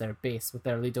dojo as their base, with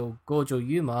their leader Gojo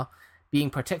Yuma being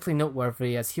particularly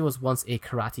noteworthy as he was once a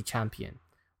karate champion.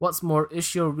 What's more,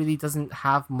 Ushio really doesn't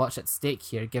have much at stake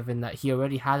here, given that he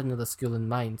already had another school in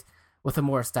mind, with a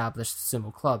more established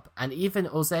sumo club, and even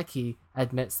Ozeki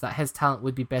admits that his talent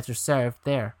would be better served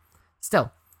there.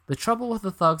 Still, the trouble with the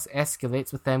thugs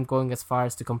escalates, with them going as far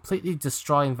as to completely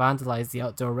destroy and vandalize the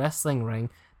outdoor wrestling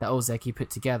ring that Ozeki put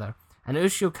together, and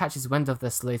Ushio catches wind of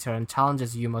this later and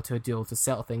challenges Yuma to a duel to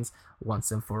settle things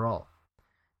once and for all.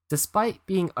 Despite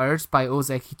being urged by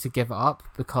Ozeki to give it up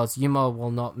because Yuma will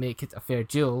not make it a fair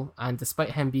duel, and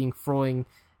despite him being throwing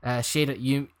shade at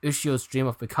Ushio's dream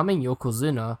of becoming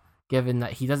Yokozuna, given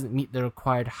that he doesn't meet the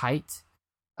required height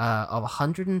of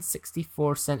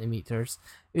 164 centimeters,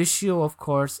 Ushio, of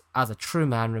course, as a true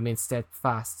man, remains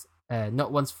steadfast,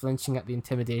 not once flinching at the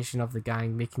intimidation of the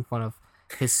gang making fun of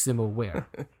his sumo wear.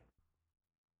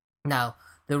 Now,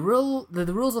 the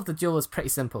rules of the duel is pretty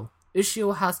simple.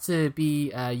 Ushio has to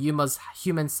be Yuma's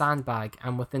human sandbag,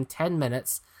 and within 10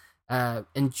 minutes,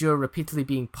 endure repeatedly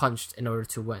being punched in order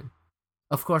to win.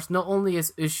 Of course, not only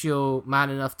is Ushio man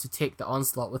enough to take the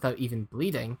onslaught without even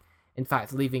bleeding, in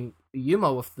fact leaving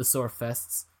Yuma with the sore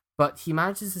fists, but he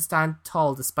manages to stand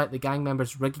tall despite the gang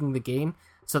members rigging the game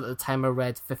so that the timer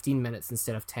read 15 minutes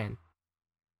instead of 10.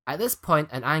 At this point,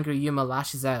 an angry Yuma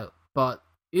lashes out, but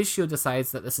Ushio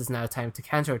decides that this is now time to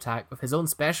counterattack with his own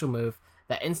special move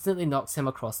that instantly knocks him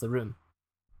across the room.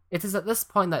 It is at this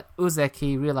point that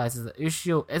Ozeki realizes that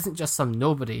Ushio isn't just some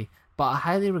nobody, but a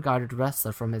highly regarded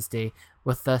wrestler from his day,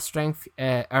 with the strength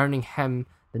earning him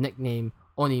the nickname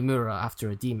Onimura after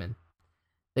a demon.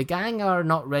 The gang are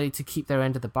not ready to keep their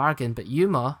end of the bargain, but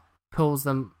Yuma pulls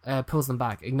them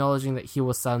back, acknowledging that he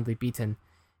was soundly beaten.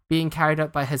 Being carried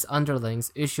out by his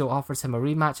underlings, Ushio offers him a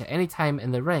rematch at any time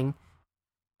in the ring,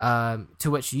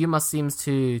 to which Yuma seems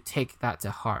to take that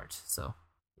to heart. So,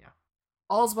 yeah.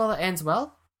 All's well that ends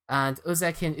well, and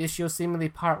Ozeki and Ushio seemingly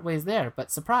part ways there,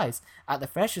 but surprise, at the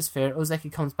Freshers Fair,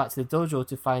 Ozeki comes back to the dojo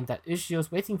to find that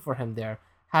Ushio's waiting for him there,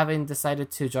 having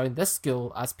decided to join this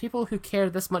school, as people who care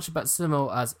this much about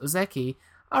sumo as Ozeki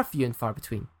are few and far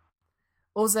between.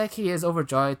 Ozeki is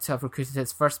overjoyed to have recruited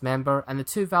his first member, and the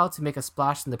two vow to make a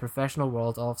splash in the professional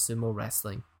world of sumo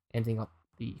wrestling, ending up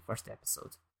the first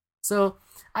episode. So,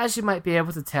 as you might be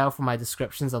able to tell from my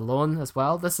descriptions alone as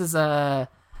well, this is the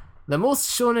most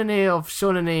shonen of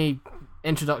shonen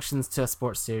introductions to a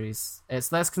sports series.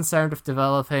 It's less concerned with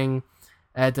delivering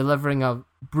a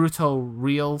brutal,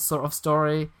 real sort of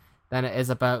story than it is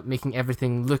about making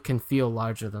everything look and feel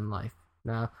larger than life.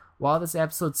 Now, while this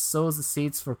episode sows the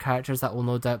seeds for characters that will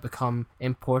no doubt become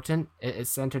important, it is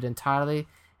centered entirely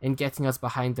in getting us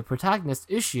behind the protagonist,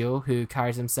 Ushio, who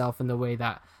carries himself in the way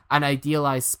that an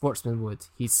idealized sportsman would.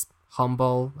 He's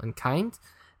humble and kind,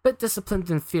 but disciplined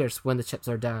and fierce when the chips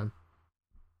are down.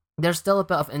 There's still a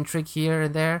bit of intrigue here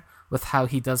and there, with how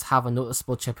he does have a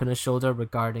noticeable chip on his shoulder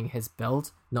regarding his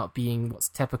build, not being what's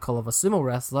typical of a sumo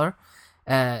wrestler,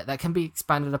 that can be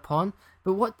expanded upon.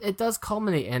 But what it does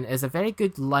culminate in is a very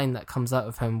good line that comes out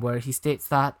of him, where he states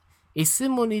that a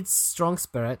sumo needs strong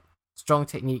spirit, strong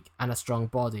technique, and a strong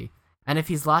body. And if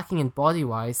he's lacking in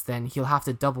body-wise, then he'll have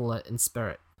to double it in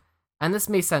spirit. And this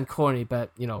may sound corny,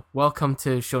 but, welcome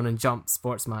to Shonen Jump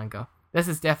sports manga. This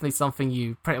is definitely something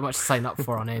you pretty much sign up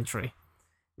for on entry.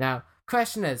 Now,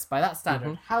 question is, by that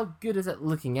standard, how good is it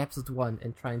looking episode 1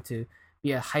 in trying to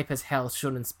be a hype-as-hell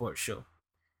shonen sports show?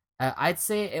 I'd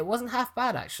say it wasn't half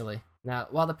bad, actually. Now,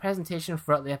 while the presentation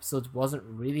throughout the episodes wasn't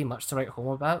really much to write home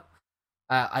about,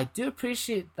 I do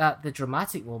appreciate that the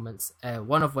dramatic moments,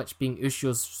 one of which being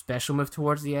Ushio's special move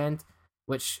towards the end,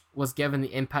 which was given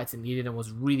the impact it needed and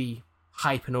was really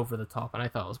hyping over the top, and I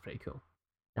thought it was pretty cool.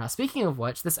 Now, speaking of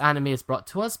which, this anime is brought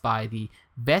to us by the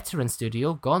veteran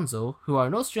studio Gonzo, who are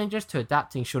no strangers to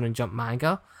adapting Shonen Jump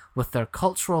manga, with their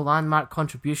cultural landmark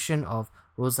contribution of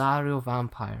Rosario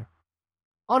Vampire.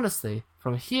 Honestly,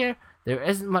 from here, there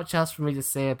isn't much else for me to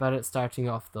say about it starting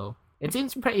off though. It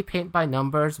seems pretty paint by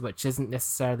numbers, which isn't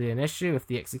necessarily an issue if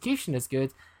the execution is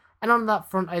good, and on that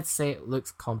front I'd say it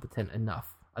looks competent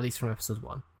enough, at least from episode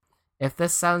 1. If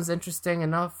this sounds interesting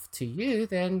enough to you,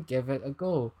 then give it a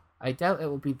go. I doubt it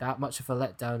will be that much of a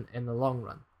letdown in the long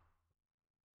run.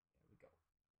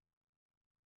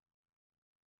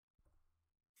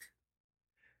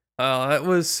 That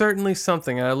was certainly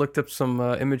something. I looked up some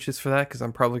images for that because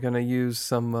I'm probably going to use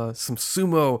some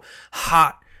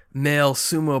hot male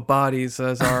sumo bodies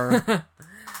as our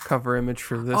cover image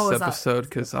for this episode,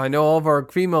 because I know all of our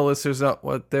female listeners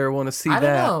want to see that.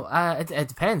 I don't know. It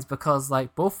depends, because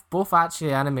like both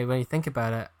actually anime, when you think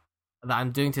about it, that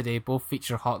I'm doing today, both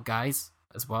feature hot guys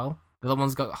as well. The other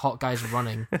one's got hot guys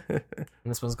running, and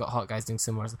this one's got hot guys doing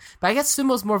sumo. But I guess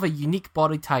sumo's more of a unique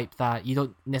body type that you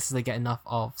don't necessarily get enough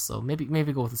of. So maybe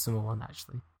go with the sumo one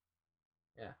actually.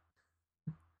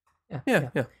 Yeah.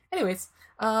 Anyways,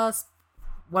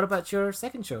 what about your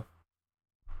second show?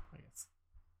 I guess.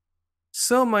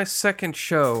 So my second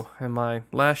show and my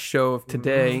last show of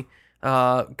today,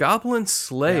 Goblin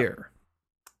Slayer. Yeah.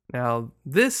 Now,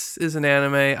 this is an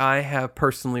anime I have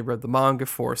personally read the manga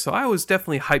for, so I was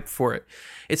definitely hyped for it.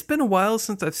 It's been a while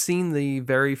since I've seen the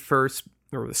very first,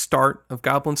 or the start of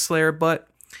Goblin Slayer, but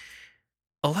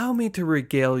allow me to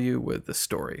regale you with the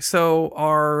story. So,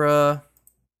 our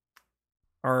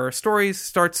story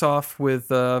starts off with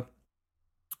a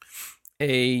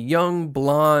young,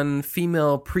 blonde,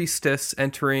 female priestess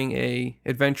entering a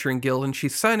adventuring guild, and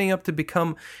she's signing up to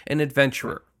become an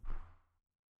adventurer.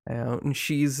 And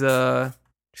she's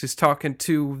talking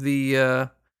to the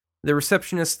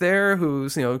receptionist there,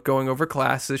 who's going over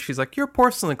classes. She's like, "You're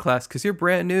porcelain class because you're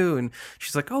brand new," and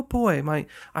she's like, "Oh boy,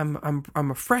 I'm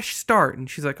a fresh start." And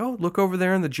she's like, "Oh, look over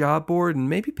there on the job board and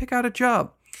maybe pick out a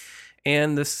job."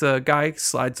 And this guy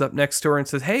slides up next to her and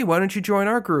says, "Hey, why don't you join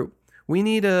our group? We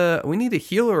need a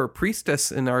healer or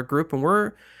priestess in our group, and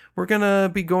we're gonna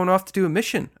be going off to do a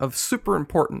mission of super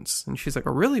importance." And she's like,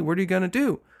 "Oh really? What are you gonna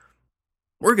do?"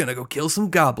 "We're gonna go kill some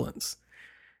goblins."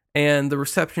 And the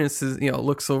receptionist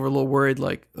looks over a little worried,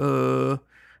 like,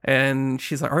 and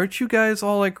she's like, "Aren't you guys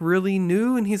all like really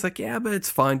new?" And he's like, "Yeah, but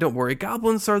it's fine. Don't worry.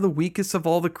 Goblins are the weakest of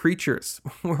all the creatures.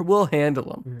 We'll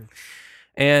handle them." Mm.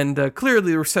 And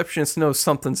clearly the receptionist knows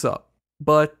something's up.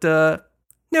 But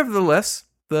nevertheless,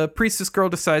 the priestess girl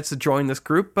decides to join this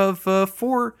group of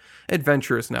 4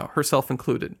 adventurers now, herself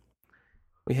included.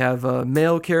 We have a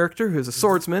male character who's a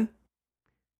swordsman,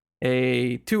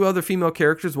 2 other female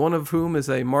characters, one of whom is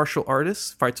a martial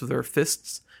artist, fights with her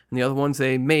fists, and the other one's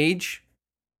a mage,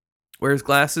 wears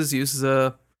glasses, uses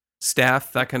a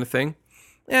staff, that kind of thing.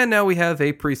 And now we have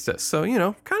a priestess. So, kind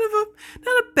of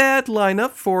not a bad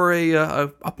lineup for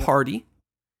a party.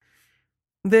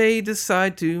 They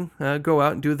decide to go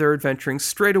out and do their adventuring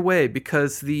straight away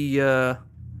because the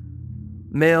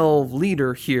male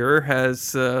leader here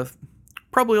has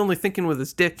probably only thinking with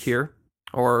his dick here,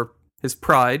 or his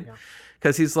pride,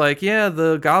 because he's like, yeah,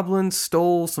 the goblins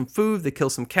stole some food, they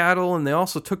killed some cattle, and they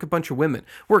also took a bunch of women.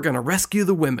 We're going to rescue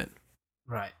the women.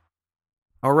 Right.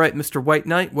 All right, Mr. White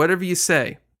Knight, whatever you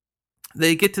say.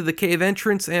 They get to the cave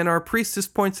entrance, and our priestess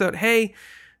points out, hey,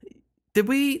 did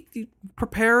we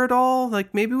prepare it all?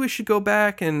 Like, maybe we should go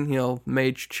back. And,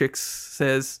 Mage Chicks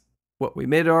says, what, we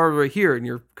made it all right here, and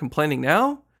you're complaining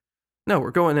now? No,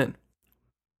 we're going in.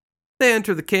 They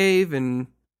enter the cave, and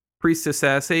priestess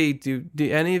asks, hey, do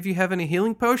any of you have any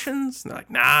healing potions? And they're like,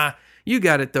 nah, you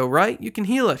got it though, right? You can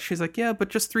heal us. She's like, yeah, but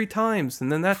just 3 times,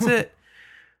 and then that's it.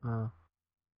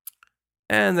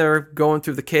 And they're going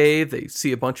through the cave. They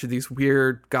see a bunch of these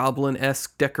weird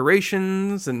goblin-esque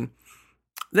decorations, and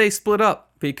they split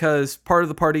up because part of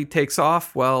the party takes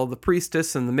off while the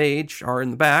priestess and the mage are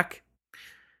in the back.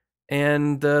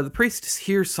 And the priestess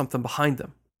hears something behind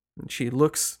them. And she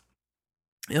looks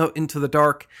into the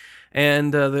dark,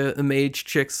 and the mage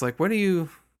chick's like, what do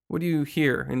you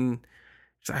hear? And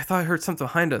she's like, I thought I heard something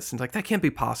behind us. And like, that can't be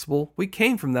possible. We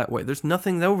came from that way. There's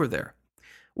nothing over there.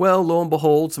 Well, lo and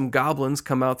behold, some goblins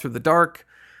come out through the dark,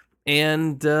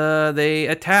 and they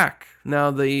attack. Now,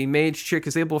 the mage chick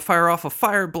is able to fire off a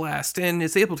fire blast and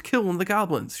is able to kill one of the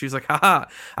goblins. She's like, haha,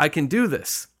 I can do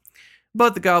this.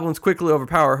 But the goblins quickly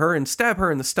overpower her and stab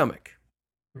her in the stomach.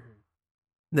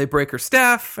 They break her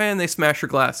staff, and they smash her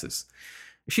glasses.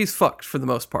 She's fucked for the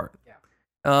most part.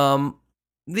 Yeah.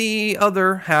 The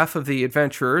other half of the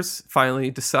adventurers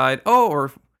finally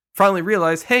finally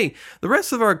realize, hey, the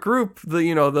rest of our group,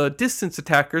 the distance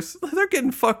attackers, they're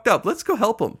getting fucked up. Let's go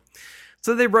help them.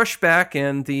 So they rush back,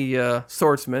 and the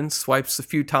swordsman swipes a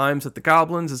few times at the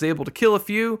goblins, is able to kill a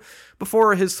few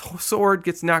before his sword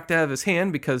gets knocked out of his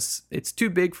hand because it's too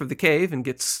big for the cave and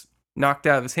gets knocked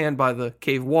out of his hand by the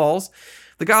cave walls.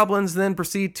 The goblins then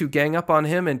proceed to gang up on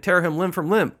him and tear him limb from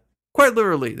limb. Quite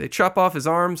literally, they chop off his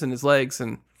arms and his legs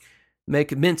and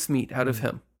make mincemeat out of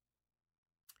him.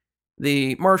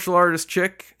 The martial artist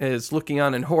chick is looking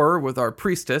on in horror with our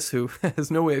priestess, who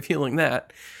has no way of healing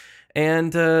that.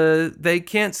 And they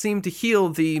can't seem to heal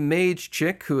the mage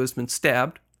chick who has been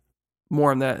stabbed. More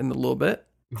on that in a little bit.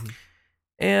 Mm-hmm.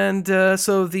 And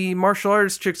so the martial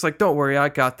artist chick's like, don't worry, I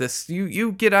got this.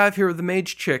 You get out of here with the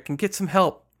mage chick and get some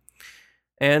help.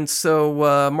 And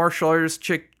so martial artist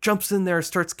chick jumps in there,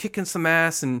 starts kicking some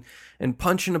ass and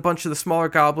punching a bunch of the smaller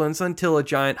goblins until a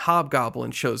giant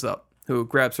hobgoblin shows up, who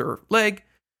grabs her leg,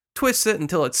 twists it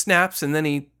until it snaps, and then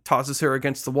he tosses her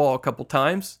against the wall a couple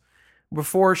times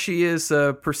before she is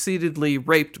proceededly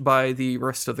raped by the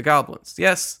rest of the goblins.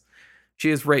 Yes,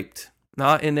 she is raped.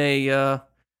 Not in a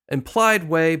implied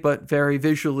way, but very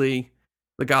visually,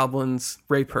 the goblins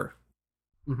rape her.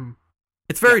 Mm-hmm.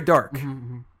 It's very dark.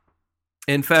 Mm-hmm.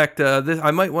 In fact,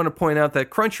 I might want to point out that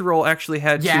Crunchyroll actually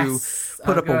had to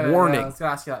put up a warning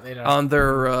on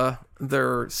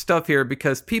their stuff here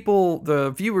because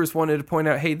the viewers wanted to point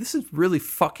out, hey, this is really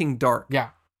fucking dark. Yeah.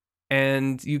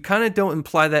 And you kind of don't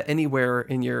imply that anywhere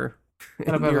in your a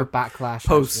backlash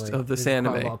post actually. of this There's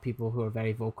anime. Quite a lot of people who are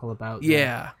very vocal about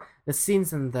the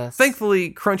scenes in this.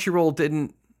 Thankfully, Crunchyroll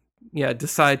didn't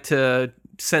decide to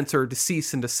censor, to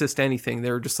cease and desist anything.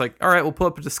 They were just like, all right, we'll put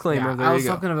up a disclaimer. I was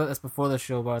talking about this before the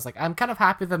show, but I was like, I'm kind of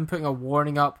happy with them putting a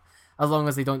warning up as long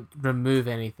as they don't remove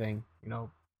anything.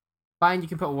 Fine, you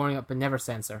can put a warning up, but never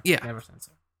censor. Yeah. Never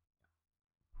censor.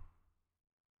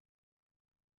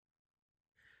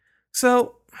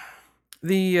 So,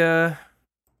 the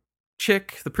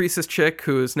priestess chick,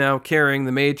 who is now carrying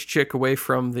the mage chick away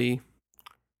from the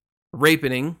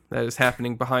raping that is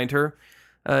happening behind her,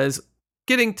 is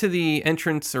getting to the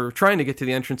entrance, or trying to get to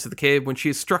the entrance of the cave, when she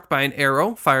is struck by an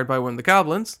arrow fired by one of the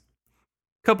goblins.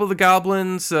 A couple of the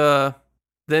goblins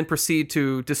then proceed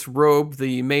to disrobe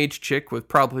the mage chick with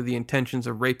probably the intentions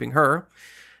of raping her,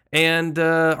 and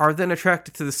are then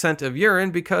attracted to the scent of urine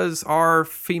because our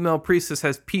female priestess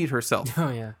has peed herself.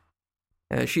 Oh, yeah.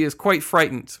 She is quite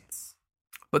frightened.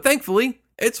 But thankfully,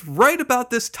 it's right about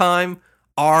this time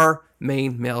our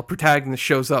main male protagonist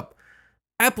shows up,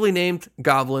 aptly named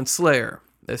Goblin Slayer.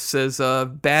 This is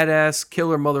a badass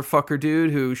killer motherfucker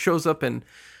dude who shows up in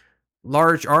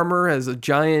large armor, has a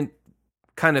giant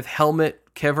kind of helmet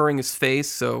covering his face,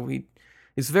 so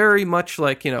he's very much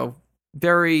like,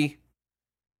 very...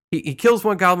 He kills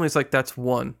one goblin, he's like, that's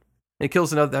one. And he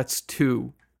kills another, that's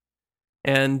two.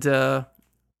 And,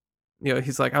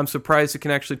 he's like, I'm surprised you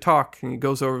can actually talk. And he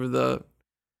goes over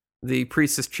the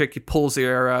priestess chick, he pulls the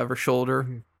air out of her shoulder.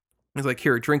 Mm-hmm. He's like,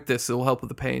 here, drink this, it'll help with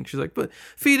the pain. She's like, but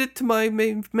feed it to my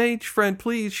mage friend,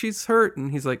 please, she's hurt.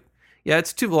 And he's like, yeah,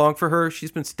 it's too long for her.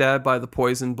 She's been stabbed by the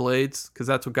poison blades, because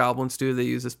that's what goblins do. They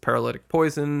use this paralytic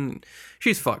poison.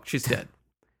 She's fucked, she's dead.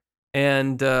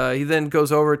 And he then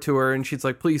goes over to her, and she's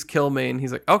like, please kill me. And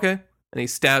he's like, okay. And he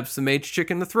stabs the mage chick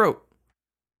in the throat.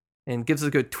 And gives it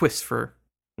a good twist for,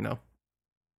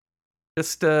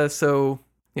 just so,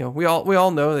 we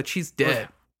all know that she's dead.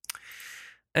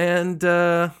 And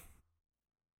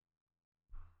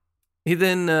he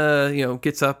then,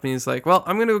 gets up and he's like, well,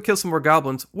 I'm going to go kill some more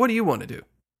goblins. What do you want to do?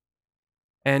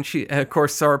 And she, of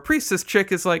course, our priestess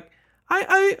chick is like,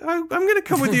 I'm going to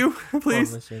come with you,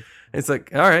 please. It's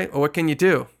like, all right, well, what can you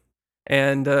do?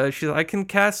 And she's like, I can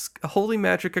cast holy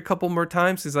magic a couple more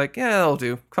times. He's like, yeah, that'll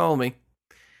do. Call me.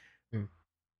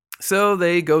 So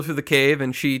they go through the cave,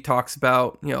 and she talks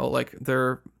about,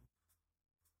 the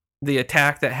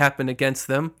attack that happened against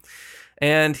them.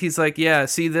 And he's like, yeah,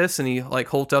 see this? And he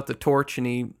holds out the torch, and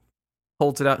he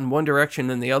holds it out in one direction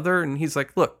and the other. And he's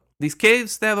like, look, these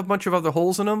caves, they have a bunch of other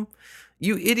holes in them.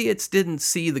 You idiots didn't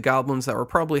see the goblins that were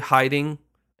probably hiding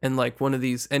in one of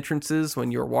these entrances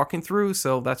when you were walking through.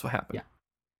 So that's what happened.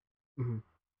 Yeah. Mm-hmm.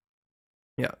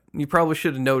 Yeah, you probably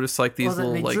should have noticed these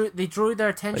little they drew their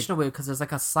attention away because there's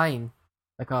a sign,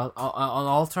 an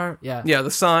altar. Yeah. Yeah, the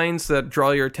signs that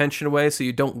draw your attention away so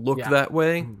you don't look that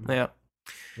way. Mm-hmm. Yeah.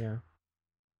 Yeah.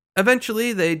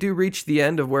 Eventually, they do reach the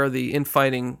end of where the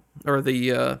infighting or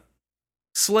the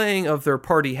slaying of their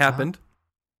party happened,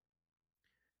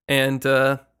 and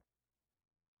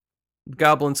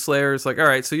Goblin Slayer is like, all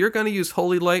right, so you're going to use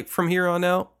Holy Light from here on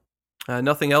out,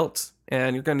 nothing else,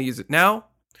 and you're going to use it now.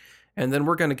 And then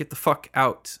we're going to get the fuck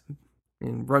out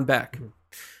and run back. Mm-hmm.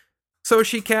 So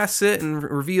she casts it and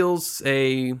reveals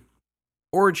a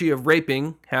orgy of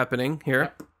raping happening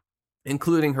here,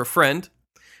 including her friend,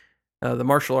 the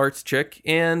martial arts chick,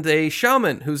 and a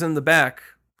shaman who's in the back.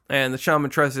 And the shaman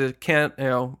tries to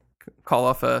call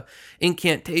off a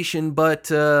incantation, but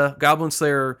Goblin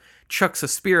Slayer chucks a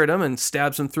spear at him and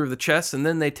stabs him through the chest, and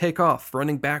then they take off,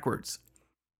 running backwards.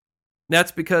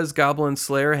 That's because Goblin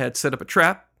Slayer had set up a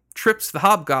trap, trips the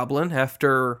hobgoblin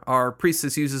after our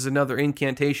priestess uses another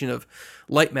incantation of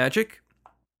light magic,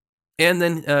 and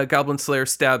then Goblin Slayer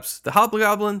stabs the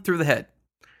hobgoblin through the head.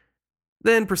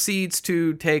 Then proceeds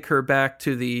to take her back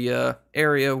to the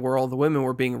area where all the women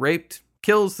were being raped,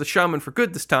 kills the shaman for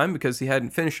good this time because he hadn't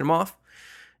finished him off,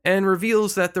 and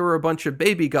reveals that there were a bunch of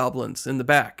baby goblins in the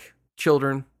back,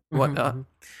 children, whatnot,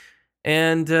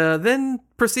 and then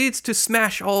proceeds to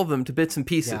smash all of them to bits and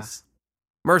pieces.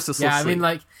 Mercilessly. Yeah, I mean,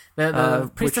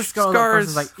 the priestess girl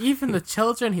is like, even the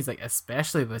children? He's like,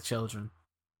 especially the children.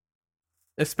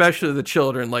 Especially the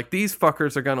children. These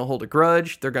fuckers are going to hold a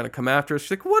grudge. They're going to come after us. She's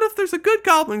like, what if there's a good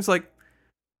goblin? He's like,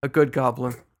 a good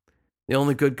goblin. The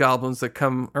only good goblins that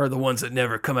come are the ones that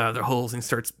never come out of their holes. And he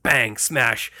starts bang,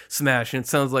 smash, smash. And it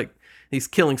sounds like he's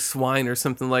killing swine or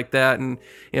something like that. And,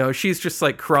 she's just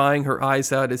crying her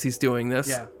eyes out as he's doing this.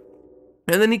 Yeah.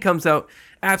 And then he comes out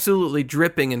absolutely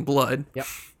dripping in blood. Yep.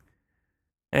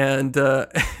 And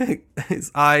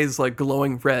his eyes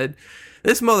glowing red.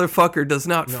 This motherfucker does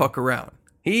not fuck around.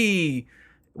 He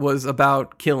was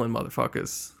about killing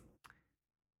motherfuckers.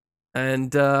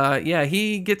 And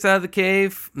he gets out of the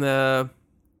cave. We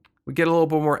get a little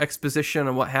bit more exposition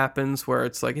on what happens, where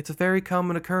it's it's a very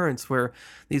common occurrence where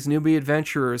these newbie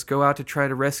adventurers go out to try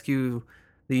to rescue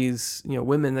these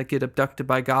women that get abducted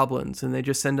by goblins, and they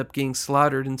just end up getting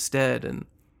slaughtered instead. And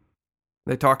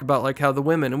they talk about how the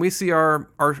women, and we see our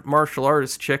martial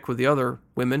artist chick with the other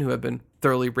women who have been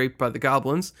thoroughly raped by the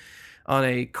goblins on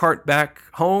a cart back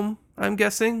home, I'm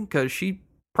guessing, because she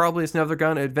probably is never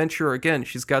going to adventure again.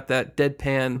 She's got that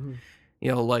deadpan,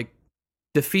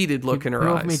 defeated look in her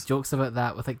eyes. Made jokes about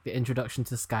that with the introduction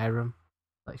to Skyrim,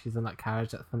 she's in that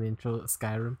carriage from the intro to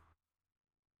Skyrim.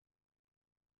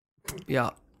 Yeah.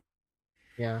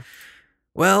 Yeah.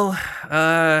 Well,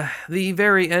 the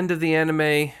very end of the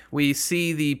anime, we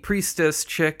see the priestess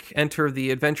chick enter the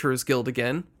Adventurers Guild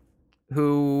again,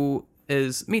 who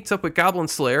meets up with Goblin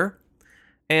Slayer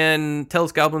and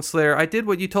tells Goblin Slayer, I did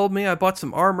what you told me. I bought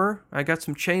some armor. I got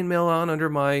some chainmail on under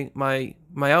my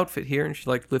outfit here. And she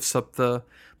lifts up the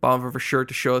bottom of her shirt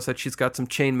to show us that she's got some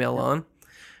chainmail on.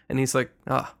 And he's like,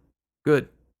 ah, good.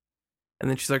 And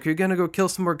then she's like, are you going to go kill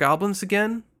some more goblins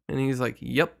again? And he's like,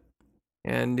 yep.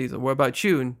 And he's like, what about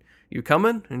you? And you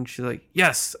coming? And she's like,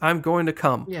 yes, I'm going to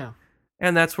come. Yeah.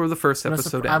 And that's where the first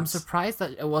episode ends. I'm surprised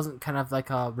that it wasn't kind of like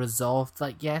a resolved,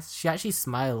 like, yes, she actually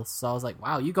smiles. So I was like,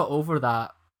 wow, you got over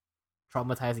that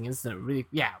traumatizing incident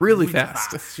really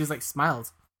fast. She was like,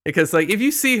 smiled. Because, like, if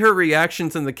you see her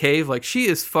reactions in the cave, like, she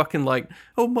is fucking like,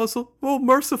 oh,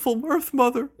 merciful Earth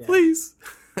Mother, please.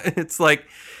 It's like,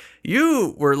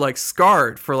 you were, like,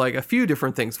 scarred for, like, a few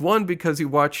different things. One, because you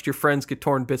watched your friends get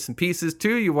torn bits and pieces.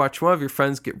 Two, you watched one of your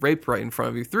friends get raped right in front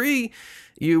of you. Three,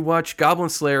 you watched Goblin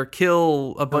Slayer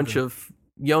kill a bunch of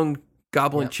young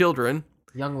goblin children.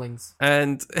 Younglings.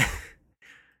 And,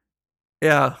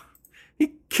 yeah,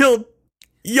 he killed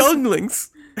younglings.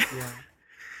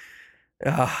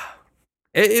 Yeah.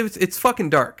 It's fucking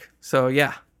dark. So,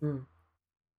 yeah.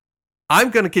 I'm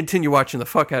going to continue watching the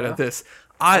fuck out of this.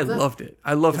 I loved it.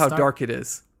 I love how dark it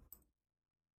is.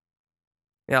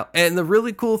 Yeah, and the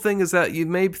really cool thing is that you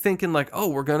may be thinking like, oh,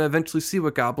 we're going to eventually see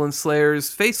what Goblin Slayer's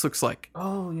face looks like.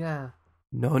 Oh, yeah.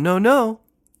 No.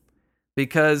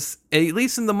 Because, at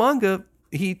least in the manga,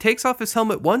 he takes off his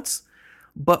helmet once,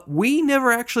 but we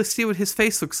never actually see what his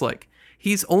face looks like.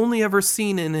 He's only ever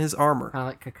seen in his armor. Kind of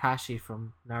like Kakashi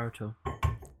from Naruto.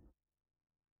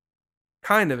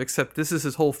 Kind of, except this is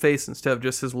his whole face instead of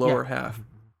just his lower half.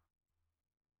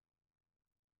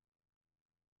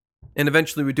 And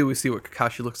eventually we see what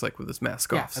Kakashi looks like with his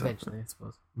mask off. Yeah, eventually, I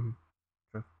suppose.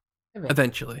 True.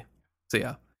 Eventually. So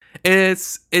yeah.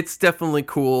 It's definitely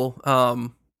cool.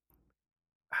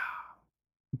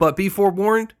 But be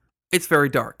forewarned, it's very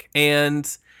dark. And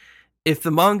if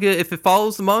it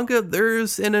follows the manga,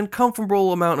 there's an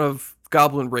uncomfortable amount of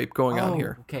goblin rape going on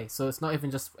here. Okay, so it's not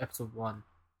even just episode 1.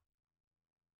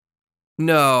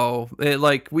 No,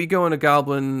 we go into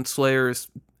Goblin Slayer's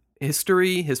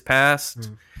history, his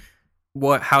past,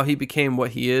 how he became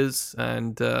what he is,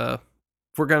 and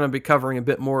we're going to be covering a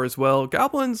bit more as well.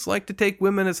 Goblins like to take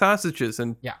women as hostages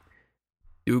and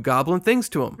do goblin things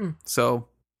to them. So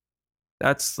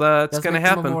that's going to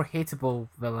happen. A more hateable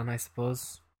villain, I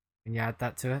suppose, when you add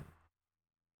that to it.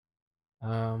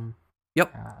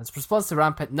 Yep. As response to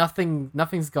Rampant,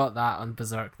 nothing's got that on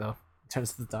Berserk though, in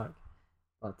terms of the dark.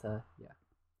 But yeah,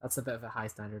 that's a bit of a high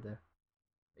standard there.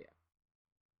 But, yeah.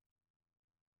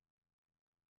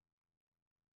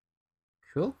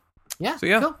 Cool. Yeah. So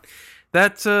yeah, cool.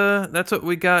 That's what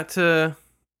we got.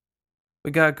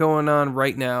 We got going on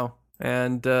right now,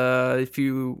 and if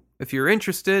you're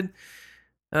interested,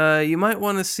 you might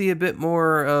want to see a bit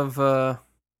more of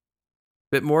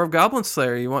Goblin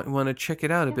Slayer. You want to check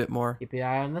it out a bit more. Keep your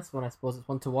eye on this one. I suppose it's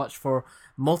one to watch for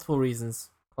multiple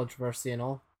reasons, controversy and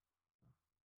all.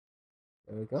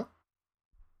 There we go.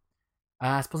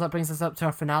 I suppose that brings us up to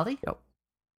our finale. Yep.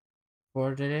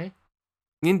 For today.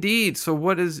 Indeed. So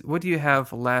what do you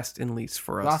have last and least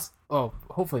for us?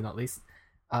 Hopefully not least.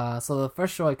 So the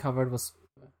first show I covered was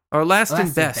our last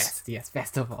and best. Yes,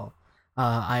 best of all.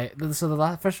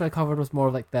 The first show I covered was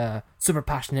more like the super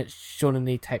passionate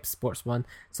shonen-y type sports one.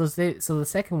 So the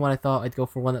second one I thought I'd go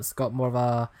for one that's got more of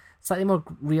a slightly more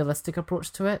realistic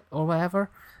approach to it or whatever.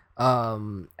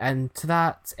 And to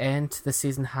that end, the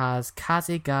season has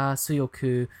Kaze ga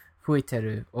Suyoku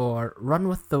Fuiteru, or Run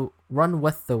with the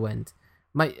Wind.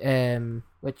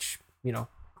 Which,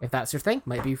 if that's your thing,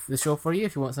 might be the show for you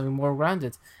if you want something more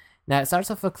grounded. Now, it starts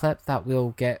off with a clip that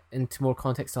we'll get into more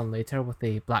context on later, with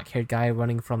a black-haired guy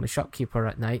running from a shopkeeper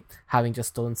at night, having just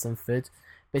stolen some food.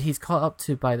 But he's caught up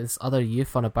to by this other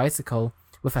youth on a bicycle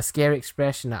with a scary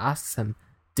expression that asks him,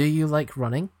 "Do you like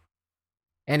running?"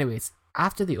 Anyways,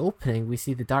 after the opening, we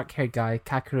see the dark-haired guy,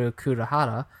 Kakeru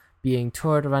Kurahara, being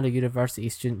toured around a university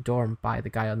student dorm by the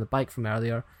guy on the bike from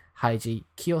earlier, Haiji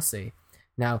Kiyose.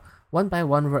 Now, one by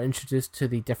one, we're introduced to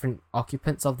the different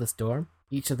occupants of this dorm,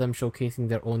 each of them showcasing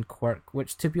their own quirk,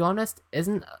 which, to be honest, it's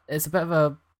a bit of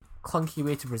a clunky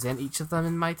way to present each of them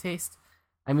in my taste.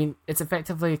 I mean, it's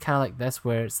effectively kind of like this,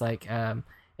 where it's like,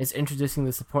 it's introducing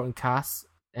the supporting cast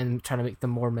and trying to make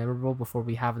them more memorable before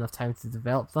we have enough time to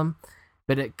develop them.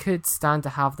 But it could stand to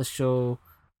have the show,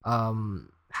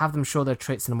 have them show their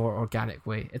traits in a more organic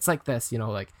way. It's like this,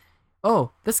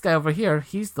 oh, this guy over here,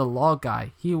 he's the law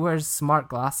guy. He wears smart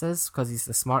glasses because he's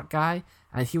the smart guy,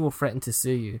 and he will threaten to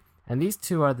sue you. And these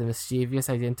two are the mischievous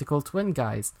identical twin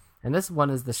guys. And this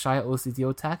one is the shy OCD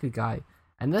otaku guy.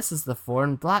 And this is the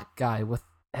foreign black guy, with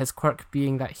his quirk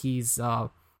being that he's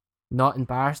not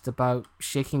embarrassed about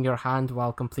shaking your hand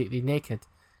while completely naked.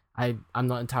 I'm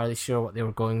not entirely sure what they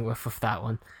were going with that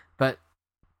one. But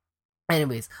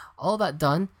anyways, all that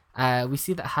done, We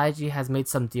see that Haiji has made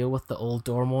some deal with the old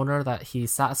dorm owner that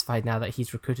he's satisfied now that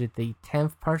he's recruited the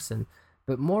 10th person,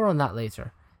 but more on that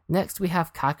later. Next, we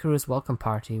have Kakeru's welcome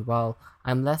party. While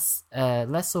I'm less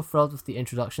so thrilled with the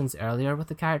introductions earlier with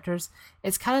the characters,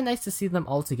 it's kind of nice to see them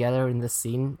all together in this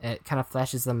scene. It kind of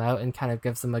fleshes them out and kind of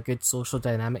gives them a good social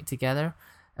dynamic together,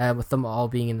 with them all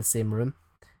being in the same room.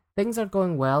 Things are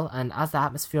going well, and as the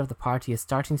atmosphere of the party is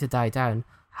starting to die down,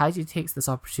 Haiji takes this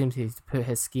opportunity to put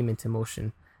his scheme into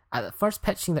motion, at first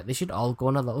pitching that they should all go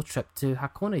on a little trip to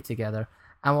Hakone together.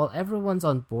 And while everyone's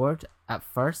on board at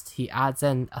first, he adds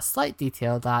in a slight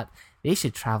detail that they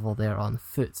should travel there on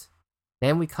foot.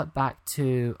 Then we cut back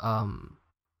to,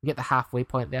 we get the halfway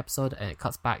point of the episode, and it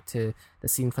cuts back to the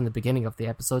scene from the beginning of the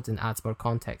episode and adds more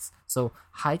context. So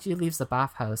Haiji leaves the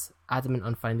bathhouse, adamant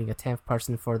on finding a 10th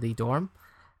person for the dorm,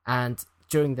 and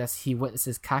during this he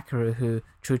witnesses Kakeru, who,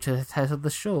 true to the title of the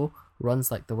show,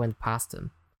 runs like the wind past him.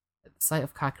 The sight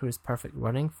of Kakeru's perfect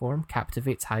running form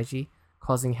captivates Haiji,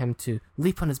 causing him to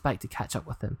leap on his bike to catch up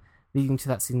with him, leading to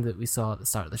that scene that we saw at the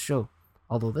start of the show,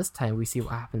 although this time we see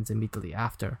what happens immediately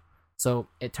after. So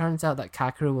it turns out that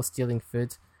Kakeru was stealing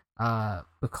food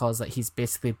because that he's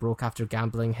basically broke after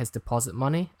gambling his deposit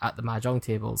money at the mahjong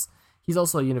tables. He's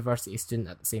also a university student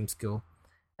at the same school.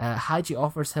 Haiji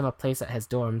offers him a place at his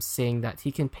dorms, saying that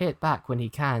he can pay it back when he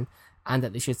can, and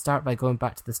that they should start by going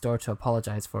back to the store to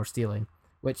apologize for stealing,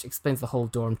 which explains the whole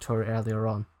dorm tour earlier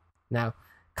on. Now,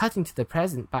 cutting to the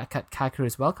present, back at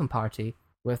Kakeru's welcome party,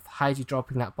 with Haiji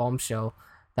dropping that bombshell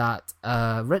that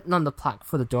written on the plaque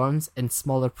for the dorms in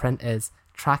smaller print is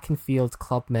track and field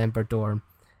club member dorm,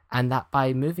 and that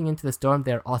by moving into this dorm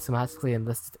they're automatically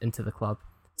enlisted into the club.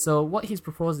 So what he's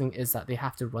proposing is that they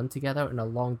have to run together in a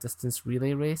long distance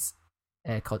relay race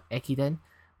called Ekiden,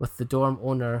 with the dorm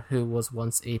owner, who was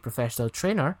once a professional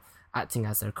trainer, acting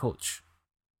as their coach.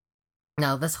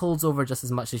 Now, this holds over just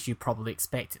as much as you probably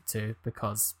expect it to,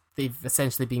 because they've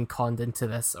essentially been conned into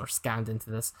this, or scammed into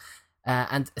this,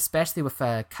 and especially with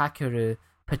Kakeru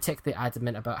particularly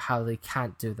adamant about how they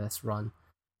can't do this run.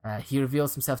 He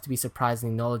reveals himself to be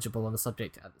surprisingly knowledgeable on the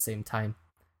subject at the same time.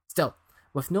 Still,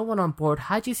 with no one on board,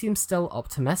 Haiji seems still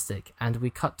optimistic, and we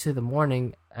cut to the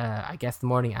morning, the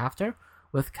morning after,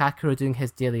 with Kakeru doing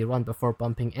his daily run before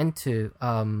bumping into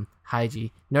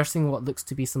Haiji, nursing what looks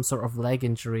to be some sort of leg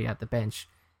injury at the bench.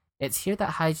 It's here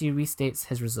that Haiji restates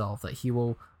his resolve that he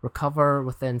will recover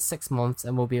within 6 months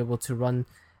and will be able to run,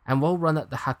 and will run at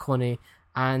the Hakone,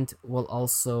 and will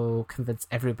also convince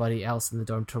everybody else in the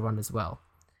dorm to run as well.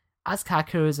 As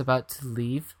Kakeru is about to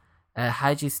leave,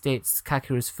 Haiji states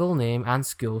Kakeru's full name and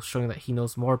school, showing that he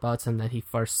knows more about him than he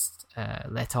first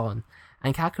let on.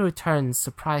 And Kakeru turns,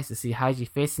 surprised to see Haiji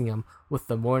facing him, with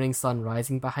the morning sun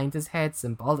rising behind his head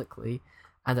symbolically,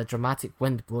 and a dramatic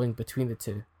wind blowing between the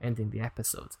two, ending the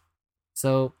episode.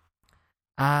 So,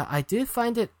 I do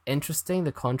find it interesting,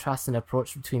 the contrast in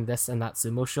approach between this and that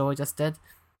sumo show I just did.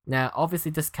 Now,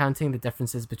 obviously discounting the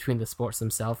differences between the sports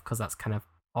themselves, because that's kind of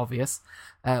obvious.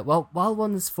 While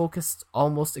one is focused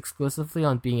almost exclusively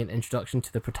on being an introduction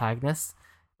to the protagonist,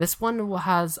 this one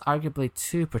has arguably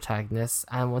two protagonists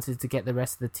and wanted to get the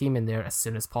rest of the team in there as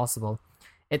soon as possible.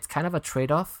 It's kind of a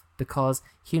trade-off, because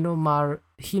Hinomaru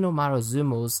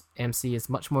Zumo's MC is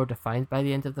much more defined by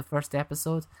the end of the first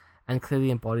episode and clearly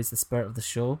embodies the spirit of the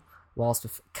show, whilst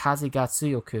with Kaziga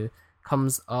Tsuyoku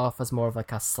comes off as more of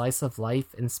like a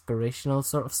slice-of-life, inspirational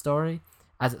sort of story,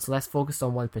 as it's less focused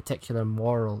on one particular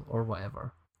moral or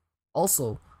whatever.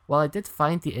 Also, while I did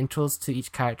find the intros to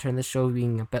each character in the show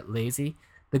being a bit lazy,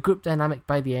 the group dynamic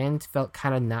by the end felt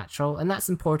kind of natural, and that's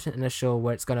important in a show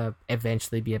where it's going to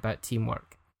eventually be about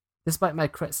teamwork. Despite my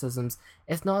criticisms,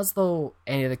 it's not as though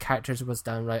any of the characters was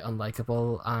downright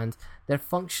unlikable, and they're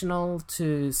functional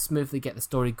to smoothly get the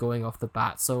story going off the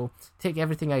bat, so take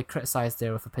everything I criticised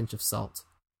there with a pinch of salt.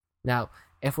 Now,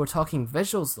 if we're talking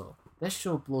visuals though, this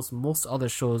show blows most other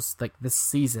shows like this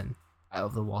season out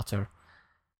of the water.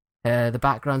 The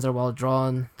backgrounds are well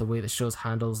drawn, the way the show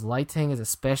handles lighting, is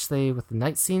especially with the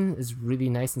night scene, is really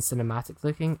nice and cinematic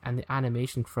looking, and the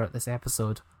animation throughout this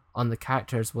episode on the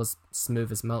characters was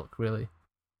smooth as milk, really.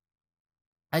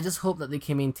 I just hope that they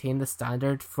can maintain the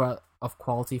standard of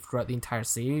quality throughout the entire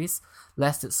series,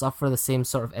 lest it suffer the same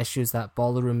sort of issues that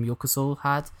Ballroom Yokuso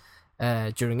had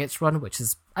during its run, which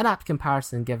is an apt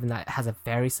comparison given that it has a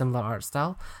very similar art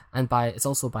style, and it's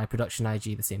also by Production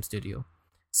IG, the same studio.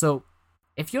 So,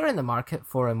 if you're in the market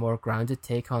for a more grounded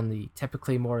take on the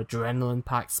typically more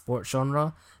adrenaline-packed sports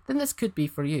genre, then this could be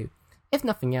for you. If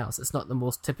nothing else, it's not the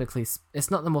most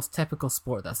typical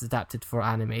sport that's adapted for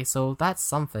anime, so that's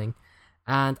something.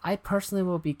 And I personally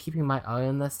will be keeping my eye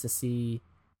on this to see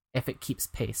if it keeps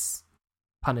pace.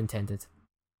 Pun intended.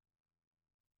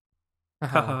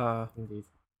 Haha. Indeed.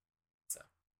 So.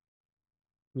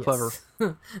 Yes. Clever.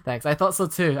 Thanks. I thought so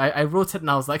too. I wrote it and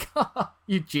I was like,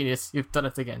 you genius, you've done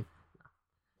it again.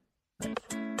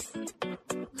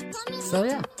 So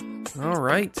yeah. All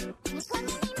right.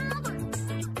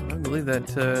 I believe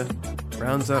that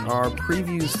rounds out our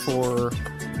previews for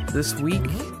this week.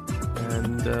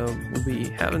 And we'll be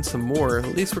having some more.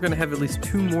 At least we're going to have at least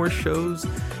 2 more shows,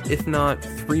 if not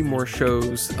 3 more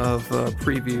shows of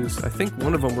previews. I think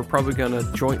one of them we're probably going to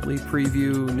jointly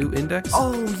preview New Index.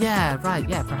 Oh yeah, right.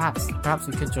 Yeah, perhaps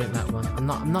we could join that one. I'm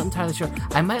not entirely sure.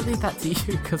 I might leave that to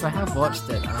you because I have watched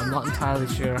it and I'm not entirely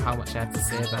sure how much I have to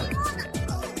say about it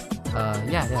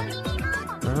yet. Yeah.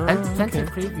 And plenty of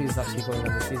previews actually going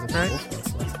on this season. Right.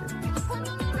 So that's good.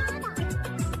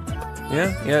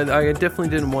 Yeah, I definitely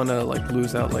didn't want to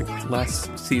lose out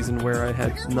last season where I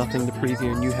had nothing to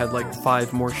preview and you had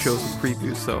 5 more shows to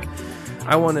preview. So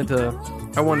I wanted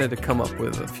to come up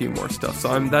with a few more stuff.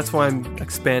 So that's why I'm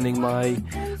expanding my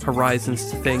horizons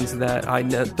to things that I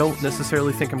don't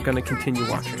necessarily think I'm going to continue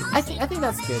watching. I think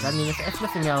that's good. I mean, if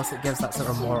nothing else, it gives that sort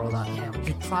of moral that we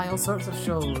should try all sorts of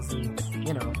shows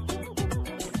and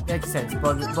like you said,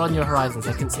 broaden your horizons.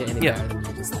 I couldn't say it any better than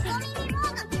you just said.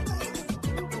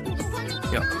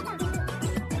 Yeah.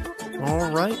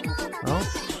 All right. Well,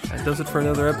 that does it for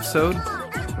another episode.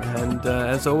 And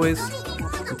as always,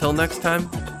 until next time,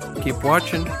 keep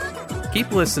watching,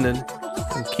 keep listening,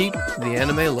 and keep the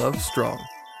anime love strong.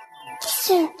 キス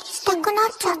したくな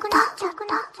っちゃっ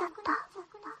た。